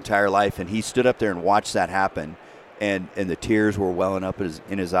tear his entire life. And he stood up there and watched that happen. And the tears were welling up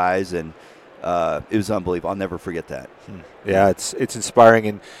in his eyes. And it was unbelievable. I'll never forget that. Yeah, it's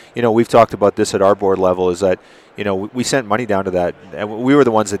inspiring. And, we've talked about this at our board level is that, we sent money down to that. And we were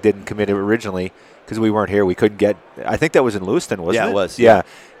the ones that didn't commit it originally because we weren't here. We couldn't get – I think that was in Lewiston, wasn't it? Yeah, it was. Yeah.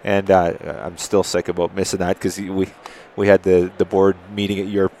 And I'm still sick about missing that because we had the board meeting at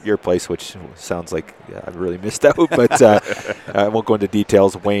your place, which sounds like I really missed out. But I won't go into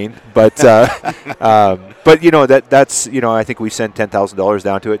details, Wayne. But that's I think we sent $10,000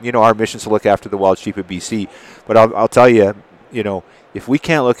 down to it. Our mission is to look after the wild sheep of BC. But I'll tell you, if we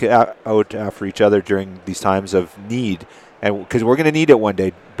can't look out after each other during these times of need, and because we're going to need it one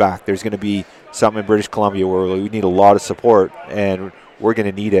day back, there's going to be something in British Columbia where we need a lot of support, and we're going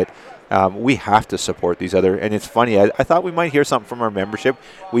to need it. We have to support these other, and it's funny. I thought we might hear something from our membership.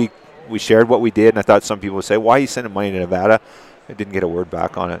 We shared what we did, and I thought some people would say, "Why are you sending money to Nevada?" I didn't get a word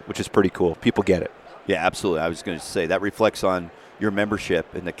back on it, which is pretty cool. People get it. Yeah, absolutely. I was going to say that reflects on your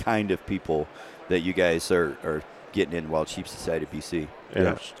membership and the kind of people that you guys are getting in Wild Sheep Society BC. And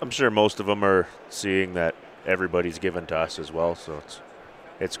Yeah. I'm sure most of them are seeing that everybody's given to us as well. So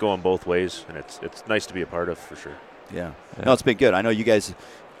it's going both ways, and it's nice to be a part of for sure. Yeah. No, it's been good. I know you guys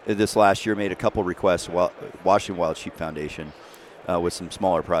this last year made a couple requests, Washington Wild Sheep Foundation, with some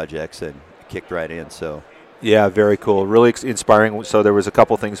smaller projects, and kicked right in. So. Yeah, very cool. Really inspiring. So there was a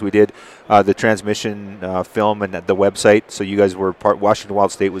couple things we did. The transmission film and the website. So you guys were part. Washington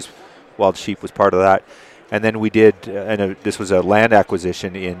Wild Sheep was part of that. And then we did, this was a land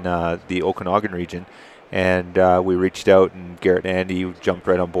acquisition in the Okanagan region. And we reached out, and Garrett and Andy jumped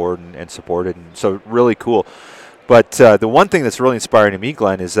right on board and supported. And so really cool. But the one thing that's really inspiring to me,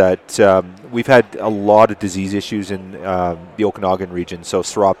 Glenn, is that we've had a lot of disease issues in the Okanagan region. So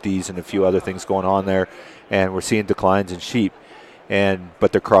Seroptes and a few other things going on there. And we're seeing declines in sheep,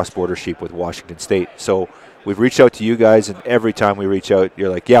 but they're cross-border sheep with Washington State. So we've reached out to you guys, and every time we reach out, you're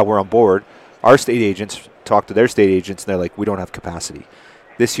like, yeah, we're on board. Our state agents talk to their state agents, and they're like, we don't have capacity.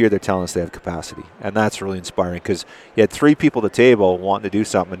 This year they're telling us they have capacity, and that's really inspiring because you had 3 people at the table wanting to do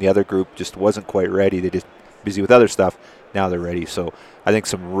something, and the other group just wasn't quite ready. They just busy with other stuff. Now they're ready. So I think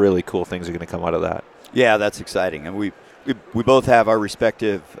some really cool things are going to come out of that. Yeah, that's exciting. And we both have our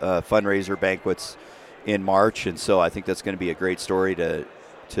respective fundraiser banquets in March, and so I think that's going to be a great story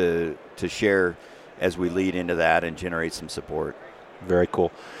to share as we lead into that and generate some support. Very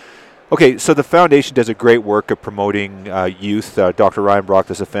cool. Okay, so the foundation does a great work of promoting youth. Dr. Ryan Brock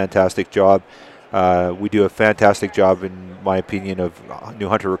does a fantastic job. We do a fantastic job, in my opinion, of new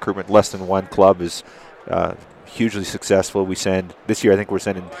hunter recruitment. Less Than One Club is hugely successful. This year I think we're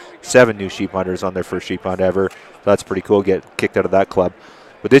sending 7 new sheep hunters on their first sheep hunt ever. So that's pretty cool, get kicked out of that club.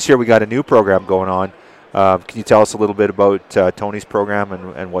 But this year we got a new program going on. Can you tell us a little bit about Tony's program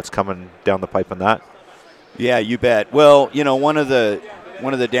and what's coming down the pipe on that? Yeah, you bet. Well, one of the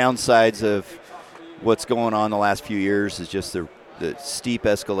downsides of what's going on the last few years is just the steep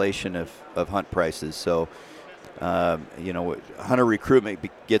escalation of hunt prices. So, hunter recruitment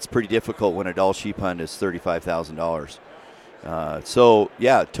gets pretty difficult when a Dall sheep hunt is $35,000.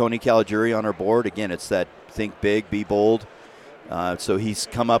 Tony Caligiuri on our board. Again, it's that think big, be bold. So he's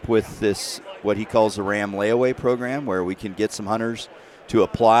come up with this, what he calls the RAM layaway program, where we can get some hunters to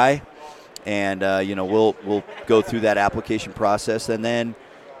apply, and we'll go through that application process, and then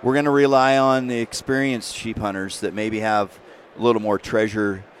we're going to rely on the experienced sheep hunters that maybe have a little more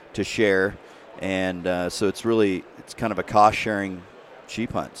treasure to share, and so it's kind of a cost-sharing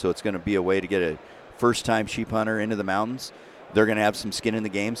sheep hunt. So it's going to be a way to get a first-time sheep hunter into the mountains. They're going to have some skin in the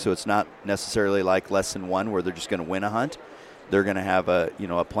game, so it's not necessarily like Less Than One where they're just going to win a hunt. They're going to have a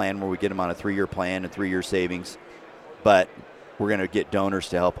plan where we get them on a 3-year plan and 3-year savings, but we're going to get donors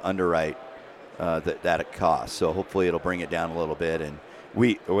to help underwrite that at cost. So hopefully it'll bring it down a little bit. And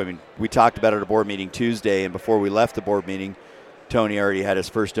we talked about it at a board meeting Tuesday, and before we left the board meeting, Tony already had his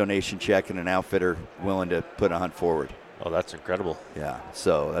first donation check and an outfitter willing to put a hunt forward. Oh, that's incredible. Yeah.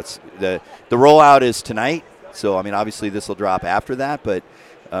 So that's the rollout is tonight. So obviously this will drop after that, but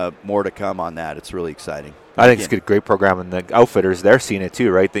more to come on that. It's really exciting. I think it's a great program, and the outfitters, they're seeing it too,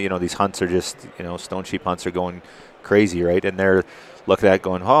 right? That these hunts are just, stone sheep hunts are going crazy, right? And they're looking at it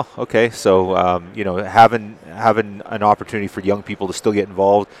going, oh, okay. So having an opportunity for young people to still get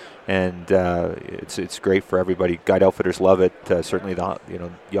involved, and it's great for everybody. Guide outfitters love it. Certainly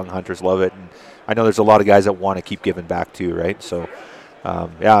the young hunters love it, and I know there's a lot of guys that want to keep giving back too, right? So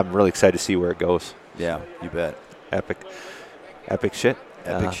I'm really excited to see where it goes. Yeah, you bet. Epic shit.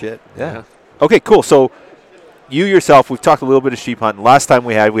 Epic shit. Yeah. Okay, cool. So you yourself, we've talked a little bit of sheep hunting. Last time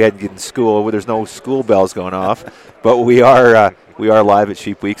we had to get in school. There's no school bells going off, but we are live at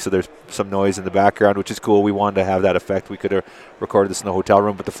Sheep Week, so there's some noise in the background, which is cool. We wanted to have that effect. We could have recorded this in the hotel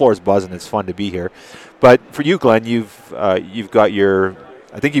room, but the floor is buzzing. It's fun to be here. But for you, Glenn, you've got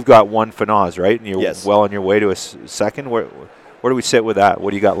I think you've got 1 FNAWS, right? And you're well on your way to a second. Where do we sit with that?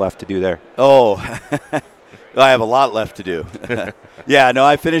 What do you got left to do there? Oh, I have a lot left to do. Yeah, no,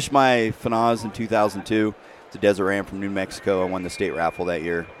 I finished my FNAWS in 2002. It's a desert ram from New Mexico. I won the state raffle that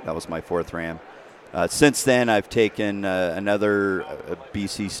year. That was my 4th ram. Since then, I've taken another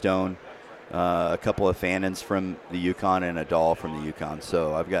BC stone, a couple of Fannons from the Yukon, and a Dall from the Yukon.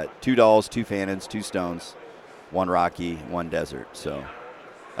 So I've got 2 Dalls, 2 Fannons, 2 stones, 1 Rocky, 1 desert. So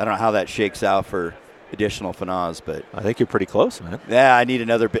I don't know how that shakes out for additional FNAWS, but I think you're pretty close, man. Yeah, I need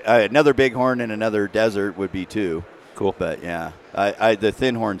another bighorn and another desert would be 2. Cool. But yeah, the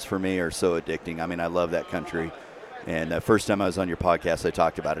thin horns for me are so addicting. I love that country. And the first time I was on your podcast, I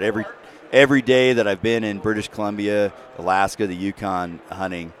talked about it. Every day that I've been in British Columbia, Alaska, the Yukon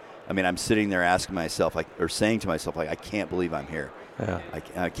hunting, I'm sitting there asking myself, saying to myself, I can't believe I'm here. Yeah.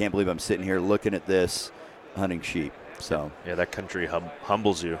 I can't believe I'm sitting here looking at this, hunting sheep. So yeah, that country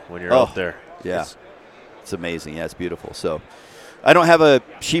humbles you when you're out there. Yeah, it's amazing. Yeah, it's beautiful. So I don't have a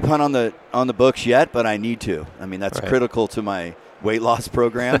sheep hunt on the books yet, but I need to. I mean, that's critical to my weight loss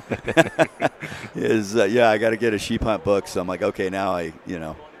program. I got to get a sheep hunt book. So I'm like, okay, now I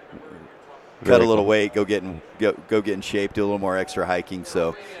cut a little weight, go get in shape, do a little more extra hiking.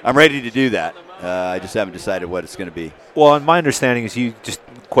 So I'm ready to do that. I just haven't decided what it's going to be. Well, and my understanding is you just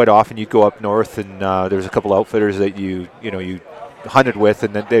quite often you go up north, and there's a couple outfitters that you hunted with,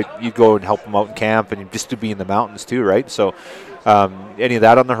 and then you go and help them out in camp, and just to be in the mountains too, right? So any of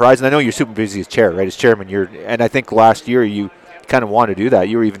that on the horizon? I know you're super busy as chair, right? As chairman, and I think last year you kind of wanted to do that.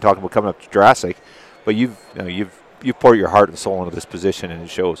 You were even talking about coming up to Jurassic, but you've poured your heart and soul into this position, and it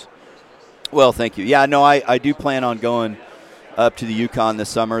shows. Well, thank you. Yeah, no, I do plan on going up to the Yukon this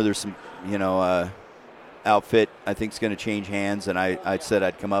summer. There's some, outfit I think is going to change hands, and I said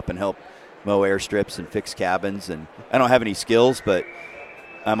I'd come up and help mow airstrips and fix cabins. And I don't have any skills, but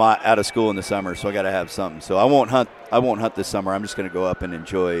I'm out of school in the summer, so I got to have something. So I won't hunt this summer. I'm just going to go up and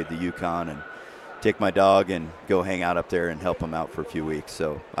enjoy the Yukon and take my dog and go hang out up there and help him out for a few weeks.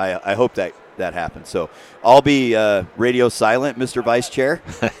 So I hope that happens. So I'll be radio silent, Mr. Vice Chair,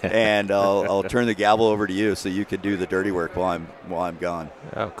 and I'll turn the gavel over to you so you can do the dirty work while I'm gone.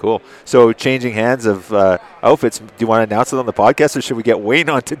 Oh, cool. So changing hands of outfits. Do you want to announce it on the podcast, or should we get Wayne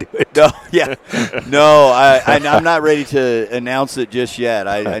on to do it? No, I'm not ready to announce it just yet.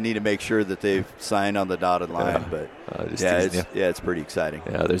 I need to make sure that they've signed on the dotted line. But it's pretty exciting.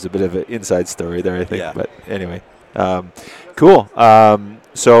 Yeah, there's a bit of an inside story there, I think. Yeah. But anyway, cool.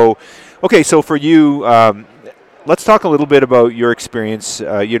 So for you, let's talk a little bit about your experience.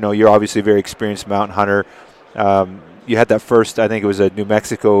 You're obviously a very experienced mountain hunter. You had that first, I think it was a New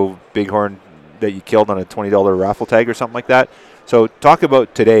Mexico bighorn that you killed on a $20 raffle tag or something like that. So talk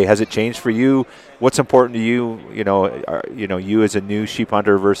about today. Has it changed for you? What's important to you? You as a new sheep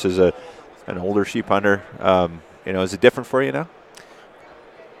hunter versus an older sheep hunter. Is it different for you now?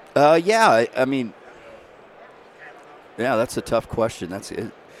 I mean, that's a tough question. That's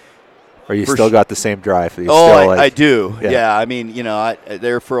it. Or you still got the same drive? I do. Yeah. I mean,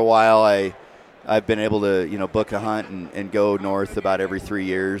 there for a while, I've been able to, book a hunt and go north about every 3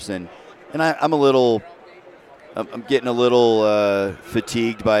 years. And I'm getting a little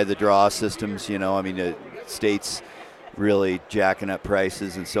fatigued by the draw systems, I mean, the state's really jacking up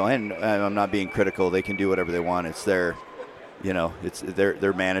prices. And so, and I'm not being critical. They can do whatever they want. It's their, it's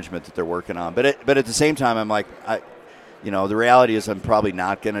their management that they're working on. But at the same time, I'm like, the reality is I'm probably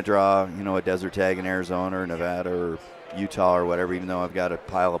not going to draw, a desert tag in Arizona or Nevada or Utah or whatever, even though I've got a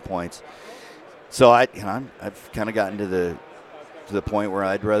pile of points. So I've kind of gotten to the point where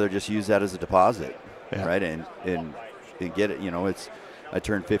I'd rather just use that as a deposit, right? And get it. I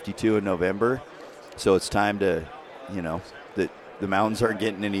turned 52 in November, so it's time to, the mountains aren't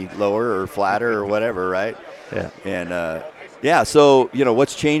getting any lower or flatter or whatever, right? Yeah. And so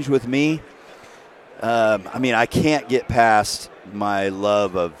what's changed with me? I mean, I can't get past my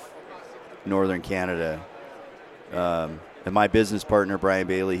love of Northern Canada. And my business partner, Brian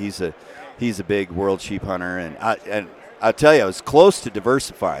Bailey, he's a big world sheep hunter. And I'll tell you, I was close to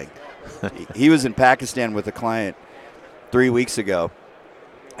diversifying. He was in Pakistan with a client 3 weeks ago,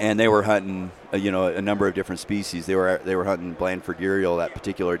 and they were hunting, a number of different species. They were hunting Blandford Uriel that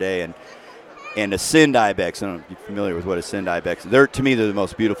particular day, and a Sind ibex. I don't know if you're familiar with what a Sind ibex is. To me, they're the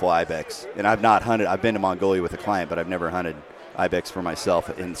most beautiful ibex. And I've not hunted. I've been to Mongolia with a client, but I've never hunted ibex for myself.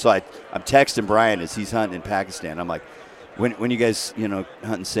 And so I'm texting Brian as he's hunting in Pakistan. I'm like, when you guys,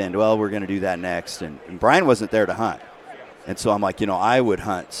 hunting Sind? Well, we're going to do that next. And Brian wasn't there to hunt. And so I'm like, I would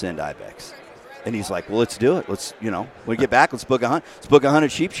hunt Sind ibex. And he's like, well, let's do it. Let's, when we get back, let's book a hunt. Let's book a hunt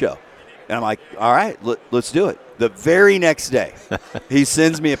at Sheep Show. And I'm like, all right, let's do it. The very next day, he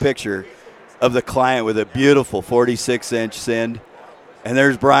sends me a picture of the client with a beautiful 46-inch Sind, and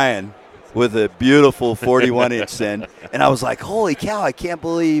there's Brian with a beautiful 41-inch Sind. And I was like, holy cow, I can't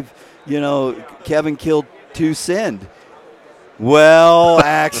believe, Kevin killed 2 Sind. Well,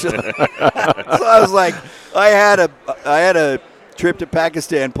 actually, so I was like, I had a trip to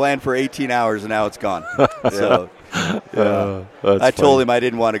Pakistan planned for 18 hours, and now it's gone. So I told him I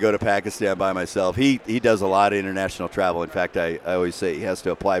didn't want to go to Pakistan by myself. He does a lot of international travel. In fact, I always say he has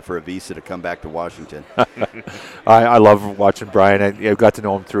to apply for a visa to come back to Washington. I love watching Brian. I got to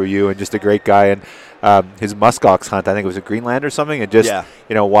know him through you, and just a great guy. And his muskox hunt, I think it was at Greenland or something, and just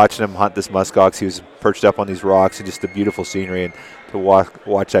watching him hunt this muskox, he was perched up on these rocks and just the beautiful scenery, and to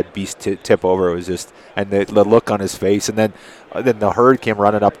watch that beast tip over. It was just, and the look on his face, and then the herd came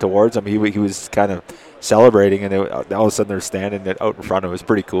running up towards him. He was kind of celebrating, and all of a sudden they're standing out in front of him. It was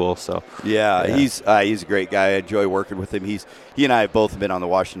pretty cool. So he's a great guy. I enjoy working with him. He and I have both been on the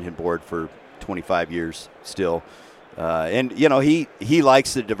Washington board for 25 years still, and he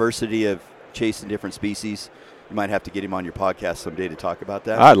likes the diversity of chasing different species. You might have to get him on your podcast someday to talk about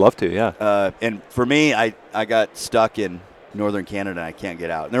that. I'd love to, yeah. And for me, I got stuck in northern Canada and I can't get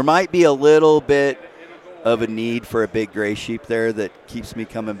out. And there might be a little bit of a need for a big gray sheep there that keeps me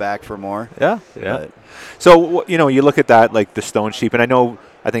coming back for more. Yeah. So, you look at that, like the stone sheep, and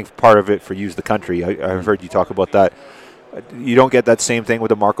I think part of it for you is the country. I've heard you talk about that. You don't get that same thing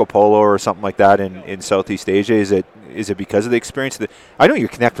with a Marco Polo or something like that in Southeast Asia. Is it because of the experience? I know you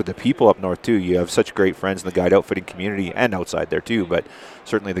connect with the people up north too. You have such great friends in the guide outfitting community and outside there too, but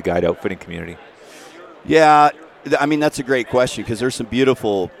certainly the guide outfitting community. Yeah, I mean, that's a great question because there's some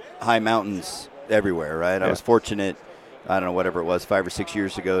beautiful high mountains everywhere, right? Yeah. I was fortunate, I don't know, whatever it was, 5 or 6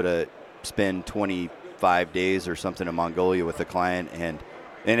 years ago to spend 25 days or something in Mongolia with a client, and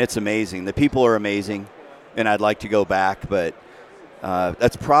it's amazing. The people are amazing, and I'd like to go back, but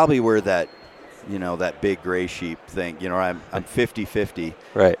that's probably where that big gray sheep thing, I'm 50-50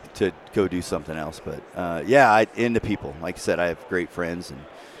 right to go do something else. But into people. Like I said, I have great friends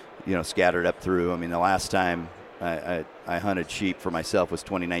and, scattered up through. I mean, the last time I hunted sheep for myself was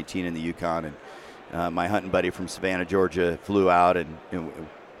 2019 in the Yukon, and my hunting buddy from Savannah, Georgia flew out, and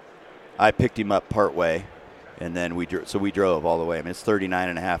I picked him up part way, and then we drove all the way. I mean, it's 39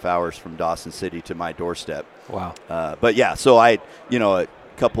 and a half hours from Dawson City to my doorstep. Wow. So I, a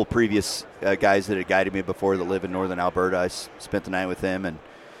couple previous guys that had guided me before that live in northern Alberta, I spent the night with them and,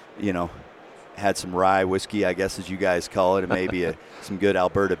 had some rye whiskey, I guess as you guys call it, and maybe some good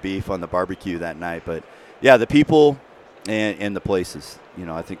Alberta beef on the barbecue that night. But, yeah, the people and the places,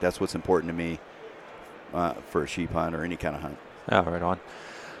 I think that's what's important to me for a sheep hunt or any kind of hunt. Yeah, right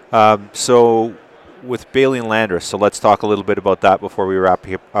on. So with Bailey and Landress, so let's talk a little bit about that before we wrap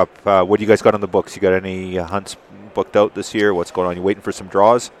up. What do you guys got on the books? You got any hunts booked out this year? What's going on? You waiting for some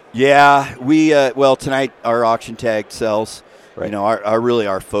draws? Yeah, we tonight our auction tag sells. Right.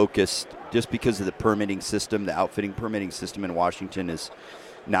 Our focus, just because of the permitting system, the outfitting permitting system in Washington is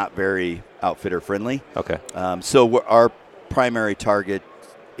not very outfitter friendly. Okay. So our primary target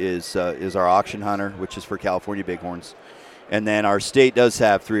is our auction hunter, which is for California Bighorns, and then our state does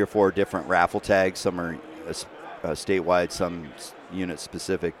have 3 or 4 different raffle tags. Some are statewide, some unit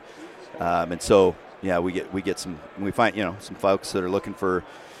specific, and so. Yeah, we find some folks that are looking for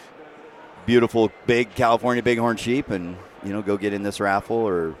beautiful big California Bighorn sheep, and go get in this raffle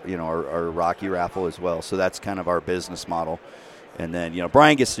or our Rocky raffle as well. So that's kind of our business model. And then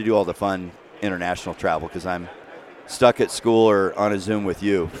Brian gets to do all the fun international travel because I'm stuck at school or on a Zoom with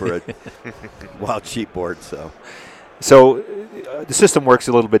you for a wild sheep board. So the system works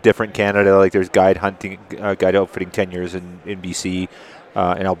a little bit different in Canada. Like there's guide outfitting 10 years in BC,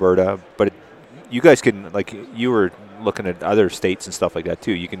 in Alberta, but you guys can, like, you were looking at other states and stuff like that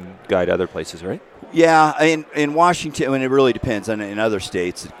too. You can guide other places, right? Yeah, in Washington, and it really depends. In other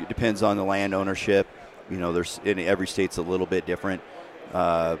states, it depends on the land ownership. There's in every state's a little bit different.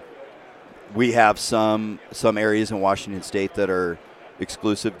 We have some areas in Washington State that are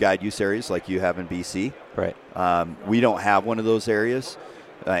exclusive guide use areas, like you have in BC. Right. We don't have one of those areas,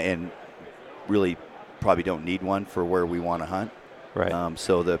 and really probably don't need one for where we want to hunt. Right.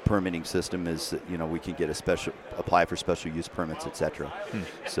 So the permitting system is, we can get apply for special use permits, etc.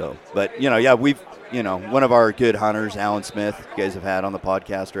 So, but we've, one of our good hunters, Alan Smith, you guys have had on the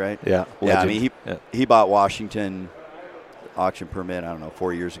podcast, right? Yeah. Yeah. I mean, he bought Washington auction permit, I don't know,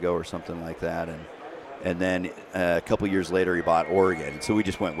 4 years ago or something like that, and then a couple years later he bought Oregon. So we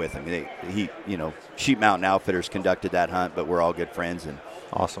just went with him. Sheep Mountain Outfitters conducted that hunt, but we're all good friends and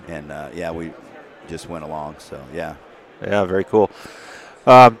awesome. And we just went along. So yeah. Yeah, very cool.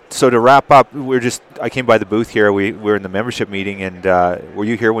 So to wrap up, I came by the booth here. We were in the membership meeting, and were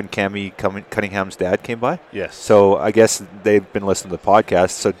you here when Cammy Cunningham's dad came by? Yes. So I guess they've been listening to the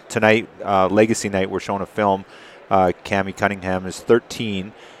podcast. So tonight, Legacy Night, we're showing a film. Cammy Cunningham is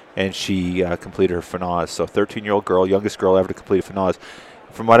 13, and she completed her FNAWS. So 13-year-old girl, youngest girl ever to complete a FNAWS.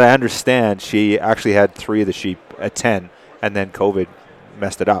 From what I understand, she actually had 3 of the sheep at 10, and then COVID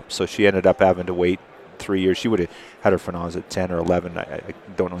messed it up. So she ended up having to wait 3 years. She would have had her FNAWS at 10 or 11. I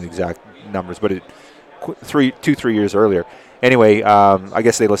don't know the exact numbers, but 2-3 years earlier. Anyway, I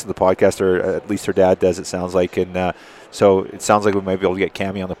guess they listen to the podcast, or at least her dad does, it sounds like. And so it sounds like we might be able to get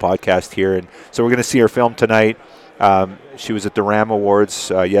Cammy on the podcast here. And so we're going to see her film tonight. She was at the RAM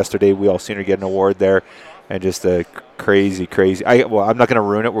Awards yesterday. We all seen her get an award there. and just a crazy. I'm not going to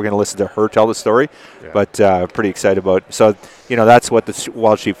ruin it. We're going to listen to her tell the story, but pretty excited about it. So, that's what the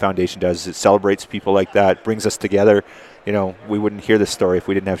Wild Sheep Foundation does. It celebrates people like that, brings us together. We wouldn't hear this story if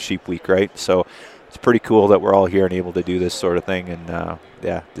we didn't have Sheep Week, right? So it's pretty cool that we're all here and able to do this sort of thing. And,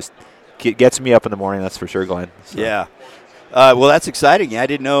 just gets me up in the morning, that's for sure, Glenn. So. Yeah. Well, that's exciting. I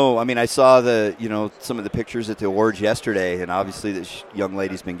didn't know. I mean, I saw some of the pictures at the awards yesterday, and obviously this young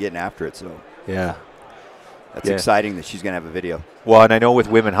lady's been getting after it. So yeah, that's exciting that she's going to have a video. Well, and I know with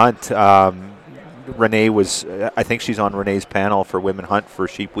Women Hunt, Renee I think she's on Renee's panel for Women Hunt for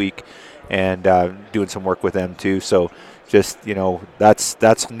Sheep Week, and doing some work with them too. So just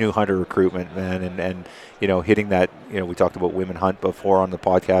that's new hunter recruitment, man, and hitting that. We talked about Women Hunt before on the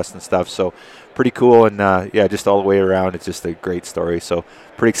podcast and stuff. So pretty cool, and just all the way around, it's just a great story. So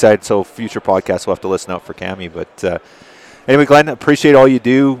pretty excited. So future podcasts we'll have to listen out for Cami. But anyway, Glenn, appreciate all you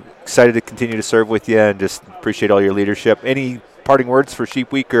do. Excited to continue to serve with you, and just appreciate all your leadership. Any parting words for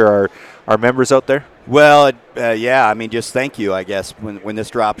Sheep Week or our members out there? Well, I mean, just thank you, I guess. When this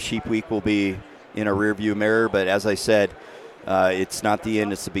drops, Sheep Week will be in a rearview mirror. But as I said, it's not the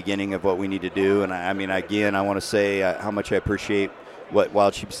end, it's the beginning of what we need to do. And I mean, again, I want to say how much I appreciate what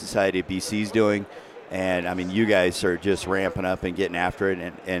Wild Sheep Society of BC is doing. And I mean, you guys are just ramping up and getting after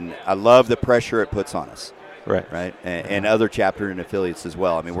it. And I love the pressure it puts on us. Right. And other chapter and affiliates as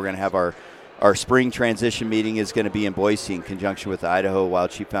well. I mean, we're going to have our spring transition meeting is going to be in Boise in conjunction with the Idaho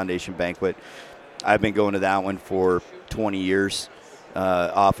Wild Sheep Foundation banquet. I've been going to that one for 20 years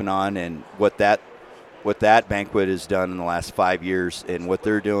off and on. And what that banquet has done in the last 5 years and what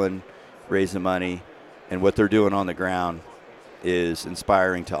they're doing, raising money, and what they're doing on the ground is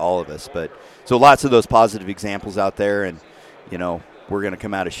inspiring to all of us. But so lots of those positive examples out there, and we're going to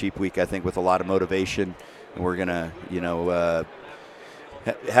come out of Sheep Week, I think, with a lot of motivation, and we're going to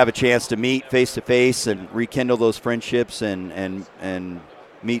have a chance to meet face to face and rekindle those friendships and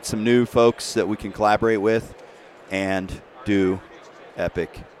meet some new folks that we can collaborate with and do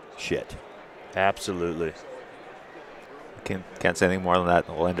epic shit. Absolutely. Can't say anything more than that.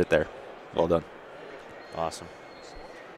 We'll end it there. Well done. Awesome.